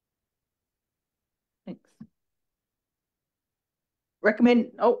 Thanks.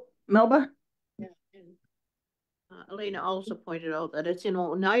 Recommend, oh, Melba? Yeah. And, Elena also pointed out that it's in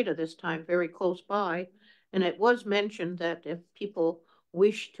Oneida this time, very close by. And it was mentioned that if people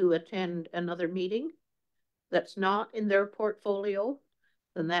wish to attend another meeting that's not in their portfolio,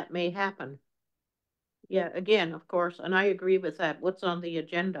 then that may happen. Yeah, again, of course, and I agree with that. What's on the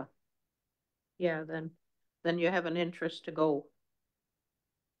agenda? Yeah, then you have an interest to go.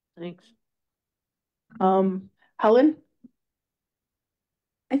 Thanks. Helen?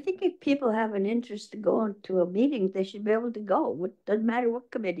 I think if people have an interest to go into a meeting, they should be able to go. It doesn't matter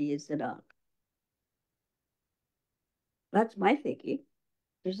what committee you sit on. That's my thinking.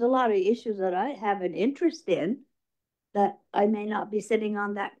 There's a lot of issues that I have an interest in that I may not be sitting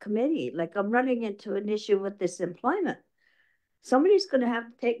on that committee. Like I'm running into an issue with this employment. Somebody's going to have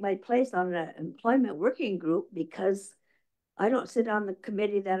to take my place on an employment working group because I don't sit on the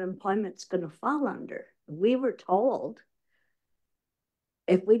committee that employment's going to fall under. We were told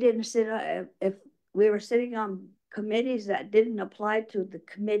if we didn't sit on, if we were sitting on committees that didn't apply to the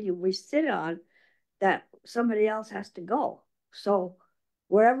committee we sit on, that somebody else has to go. So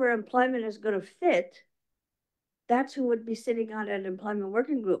wherever employment is going to fit, that's who would be sitting on an employment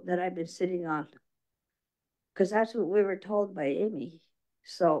working group that I've been sitting on. Because that's what we were told by Amy.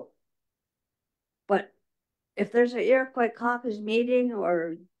 So, but if there's an Iroquois caucus meeting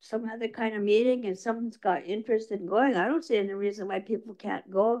or some other kind of meeting and someone's got interest in going, I don't see any reason why people can't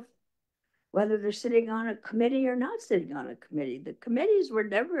go, whether they're sitting on a committee or not sitting on a committee. The committees were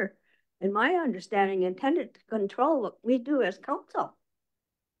never, in my understanding, intended to control what we do as council.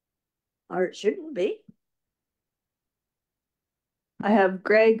 Or it shouldn't be. I have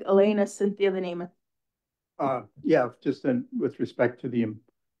Greg, Elena, Cynthia, the name. Yeah, just with respect to the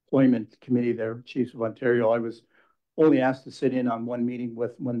employment committee there, Chiefs of Ontario, I was only asked to sit in on one meeting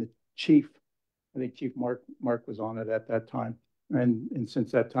when the chief, I think Chief Mark was on it at that time. And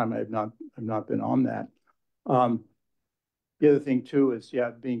since that time, I've not been on that. The other thing too is, yeah,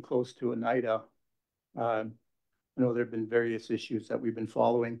 being close to Oneida, I know there have been various issues that we've been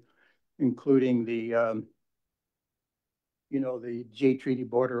following, including the, the Jay Treaty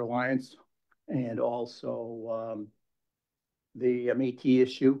Border Alliance, and also the Métis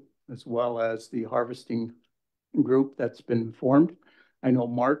issue, as well as the harvesting group that's been formed. I know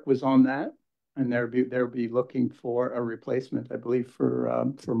Mark was on that, and they'll be looking for a replacement, I believe,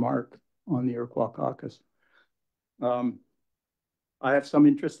 for Mark on the Iroquois caucus. I have some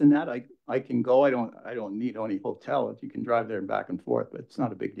interest in that. I can go. I don't need any hotel. You can drive there and back and forth, but it's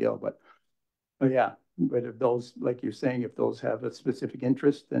not a big deal. But yeah, but if those, like you're saying, if those have a specific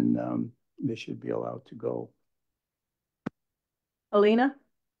interest, then they should be allowed to go. Elena?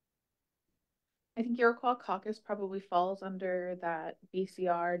 I think Iroquois caucus probably falls under that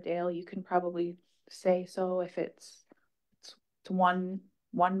BCR. Dale, you can probably say so if it's one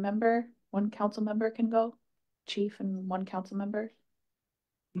member, one council member can go, chief and one council member.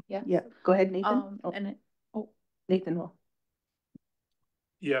 Yeah. Yeah, go ahead, Nathan. Nathan will.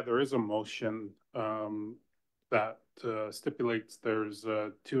 Yeah, there is a motion that stipulates there's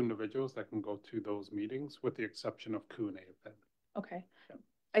 2 individuals that can go to those meetings, with the exception of Q&A event. Okay. Yeah.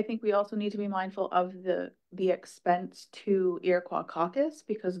 I think we also need to be mindful of the expense to Iroquois caucus,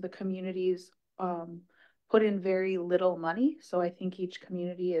 because the communities put in very little money. So I think each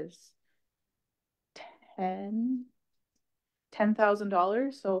community is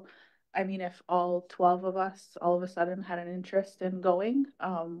 $10,000. So I mean, if all 12 of us all of a sudden had an interest in going,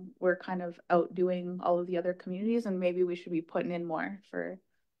 we're kind of outdoing all of the other communities, and maybe we should be putting in more for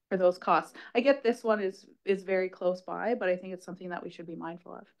those costs. I get this one is very close by, but I think it's something that we should be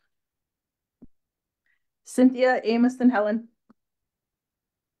mindful of. Cynthia, Amos, and Helen.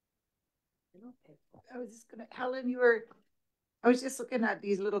 I was just gonna, Helen, I was just looking at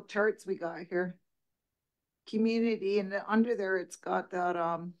these little charts we got here. Community, and under there it's got that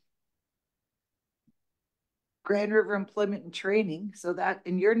Grand River Employment and Training, so that,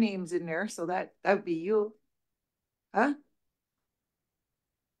 and your name's in there, so that would be you. Huh?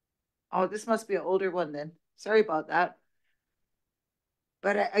 Oh, this must be an older one then. Sorry about that.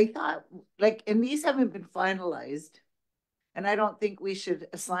 But I thought, like, and these haven't been finalized, and I don't think we should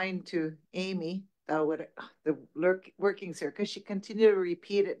assign to Amy the workings here, because she continued to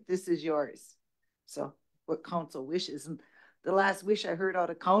repeat it. This is yours. So what council wishes. And the last wish I heard out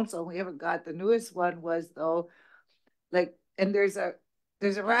of council, we haven't got the newest one, was though, like, and there's a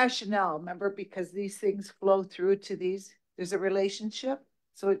rationale, remember, because these things flow through to these, there's a relationship.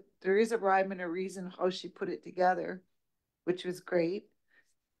 So there is a rhyme and a reason how she put it together, which was great.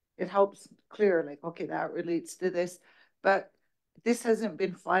 It helps clear, like, okay, that relates to this, but this hasn't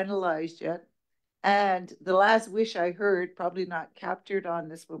been finalized yet. And the last wish I heard, probably not captured on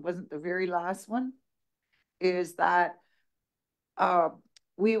this one, wasn't the very last one, is that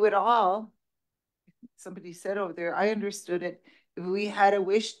we would all, somebody said over there, I understood it, if we had a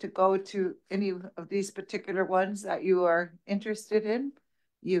wish to go to any of these particular ones that you are interested in,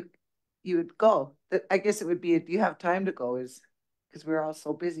 you would go. I guess it would be, do you have time to go, is because we're all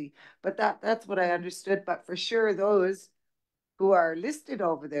so busy. But that's what I understood. But for sure, those who are listed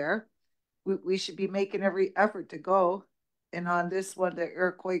over there, we should be making every effort to go. And on this one, the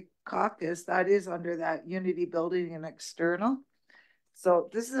Iroquois Caucus, that is under that Unity Building and External. So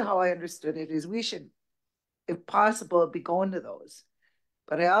this is how I understood it, is we should, if possible, be going to those.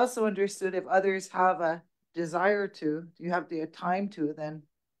 But I also understood if others have a desire to, you have the time to, then.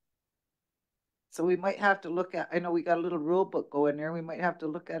 So we might have to look at, I know we got a little rule book going there. We might have to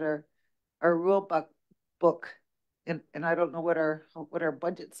look at our rule book. And I don't know what our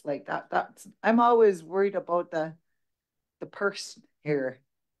budget's like. That's, I'm always worried about the purse here.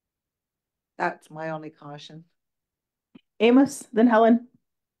 That's my only caution. Amos, then Helen.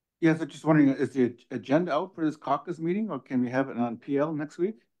 Yes, I'm just wondering, is the agenda out for this caucus meeting, or can we have it on PL next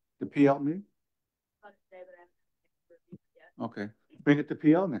week? The PL meeting? Okay, bring it to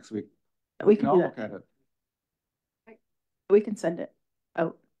PL next week. We can all do look that. at it. We can send it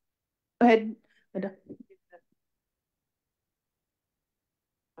out. Go ahead, Linda.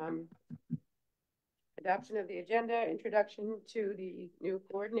 Adoption of the agenda, introduction to the new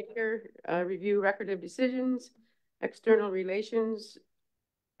coordinator, review record of decisions, external relations.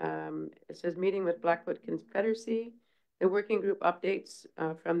 It says meeting with Blackfoot Confederacy, the working group updates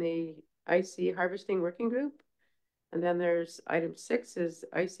from the IC harvesting working group. And then there's item 6 is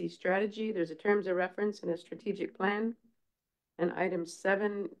IC strategy. There's a terms of reference and a strategic plan. And item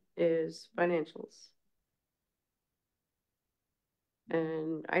 7 is financials.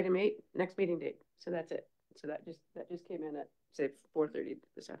 And item 8, next meeting date. So that's it. So that just came in at, say, 4:30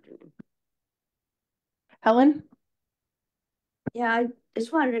 this afternoon. Helen? Yeah, I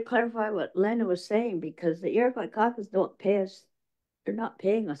just wanted to clarify what Lena was saying, because the Iroquois Caucus don't pay us, they're not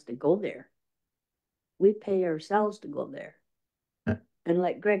paying us to go there. We pay ourselves to go there. And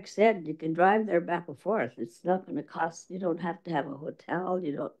like Greg said, you can drive there back and forth. It's not going to cost, you don't have to have a hotel.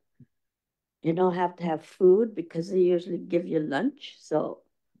 You don't have to have food, because they usually give you lunch. So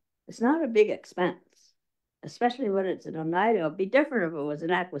it's not a big expense, especially when it's in Oneida. It'd be different if it was in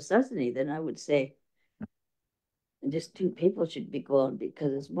Akwesasne, then I would say just 2 people should be going,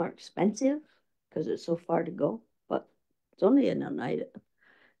 because it's more expensive, because it's so far to go. But it's only in Oneida.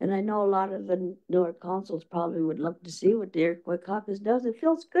 And I know a lot of the newer councils probably would love to see what the Iroquois Caucus does. It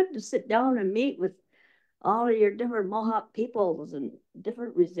feels good to sit down and meet with all of your different Mohawk peoples and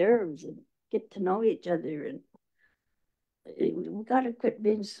different reserves and get to know each other. And we got to quit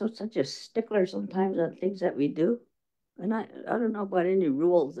being such a stickler sometimes on things that we do. And I don't know about any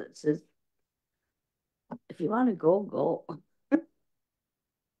rules that says, if you want to go, go.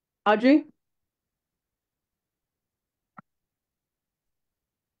 Audrey?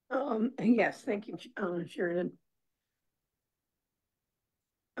 Yes, thank you, Sheridan.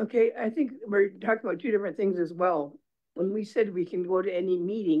 Okay, I think we're talking about 2 different things as well. When we said we can go to any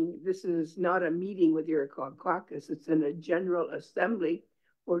meeting, this is not a meeting with your caucus. It's in a general assembly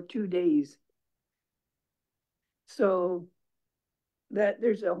for 2 days. So that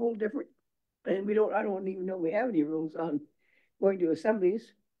there's a whole different, and I don't even know we have any rules on going to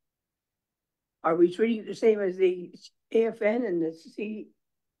assemblies. Are we treating it the same as the AFN and the C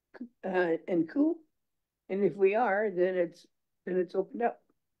and COO? And if we are, then it's opened up.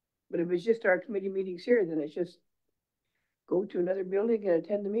 But if it's just our committee meetings here, then it's just go to another building and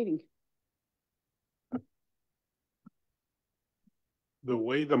attend the meeting. The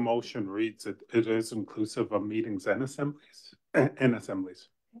way the motion reads, it is inclusive of meetings and assemblies,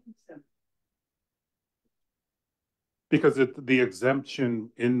 Because the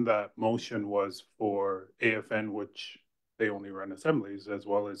exemption in that motion was for AFN, which they only run assemblies, as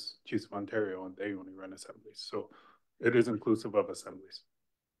well as Chiefs of Ontario, and they only run assemblies. So it is inclusive of assemblies.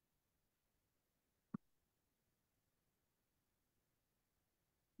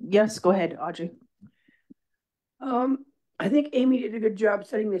 Yes, go ahead, Audrey. I think Amy did a good job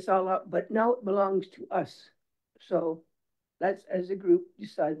setting this all up, but now it belongs to us. So let's, as a group,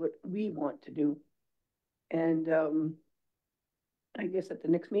 decide what we want to do. And I guess at the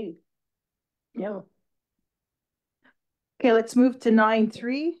next meeting. Yeah. Okay, let's move to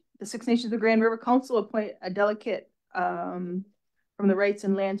 9.3. The Six Nations of the Grand River Council appoint a delegate from the Rights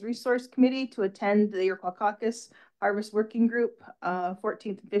and Lands Resource Committee to attend the Iroquois Caucus Harvest Working Group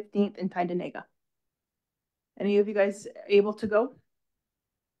 14th and 15th in Tyendinaga. Any of you guys able to go?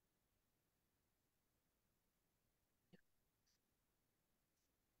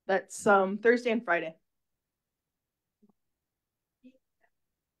 That's Thursday and Friday.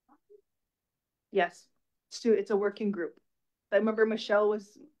 Yes, it's a working group. I remember Michelle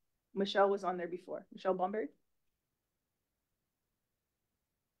was on there before. Michelle Bomberry.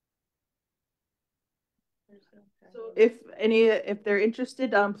 So if they're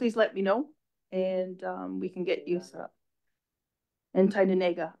interested, please let me know, and we can get you set up. In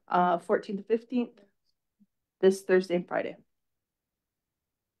Tyendinaga, 14th to 15th, this Thursday and Friday.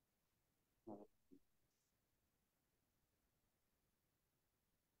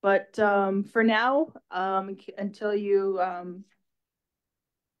 But for now, until you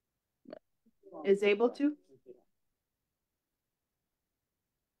is able to.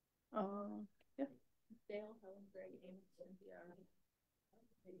 Yeah.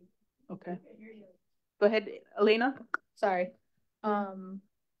 Okay. Go ahead, Elena. Sorry. On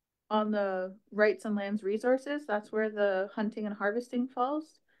the Rights and Lands Resources, that's where the hunting and harvesting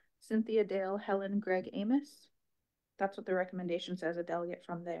falls. Cynthia Dale, Helen, Greg, Amos. That's what the recommendation says, a delegate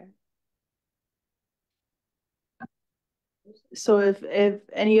from there. So if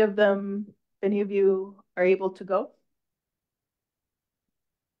any of you are able to go.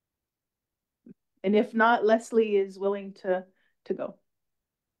 And if not, Leslie is willing to go.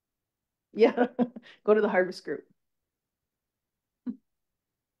 Yeah, go to the harvest group.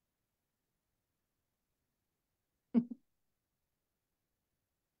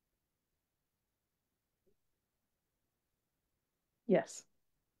 Yes.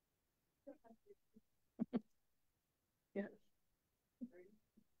 Yeah.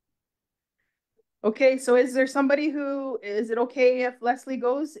 Okay, so is there somebody is it okay if Leslie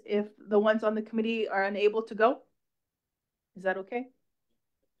goes, if the ones on the committee are unable to go? Is that okay?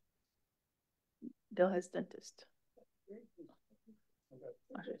 Dale has dentist.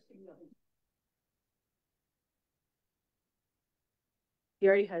 He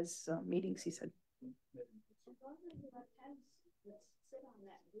already has meetings, he said.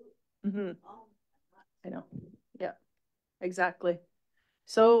 Mm-hmm. I know. Yeah, exactly.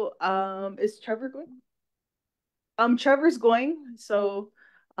 So is Trevor going? Trevor's going. So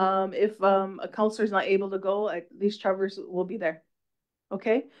if a counselor is not able to go, at least Trevor's will be there.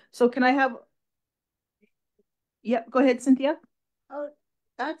 Okay. So can I have? Yep. Go ahead, Cynthia. Oh,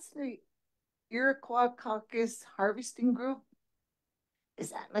 that's the Iroquois Caucus Harvesting Group.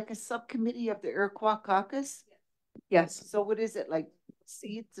 Is that like a subcommittee of the Iroquois Caucus? Yes. So what is it, like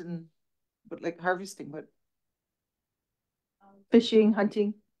seeds and but like harvesting? But fishing,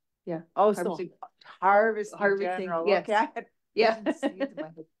 hunting. Yeah. Oh, harvesting. so harvesting. General. Yes. Okay. Yeah.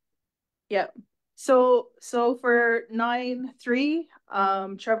 Yeah. So for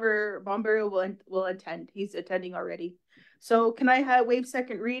 9.3, Trevor Bomber will attend. He's attending already. So can I waive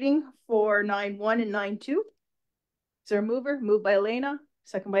second reading for 9.1 and 9.2? Is there a mover? Moved by Elena,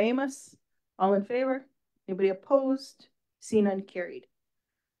 second by Amos. All in favor? Anybody opposed? Seen and carried.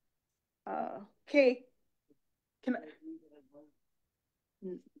 Okay. Can I?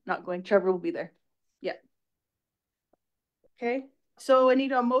 Not going. Trevor will be there. Yeah. Okay. So I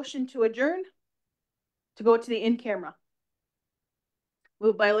need a motion to adjourn to go to the in-camera.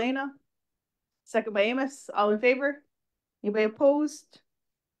 Moved by Elena, second by Amos. All in favor? Anybody opposed?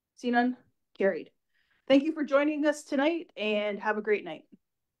 See none? Carried. Thank you for joining us tonight and have a great night.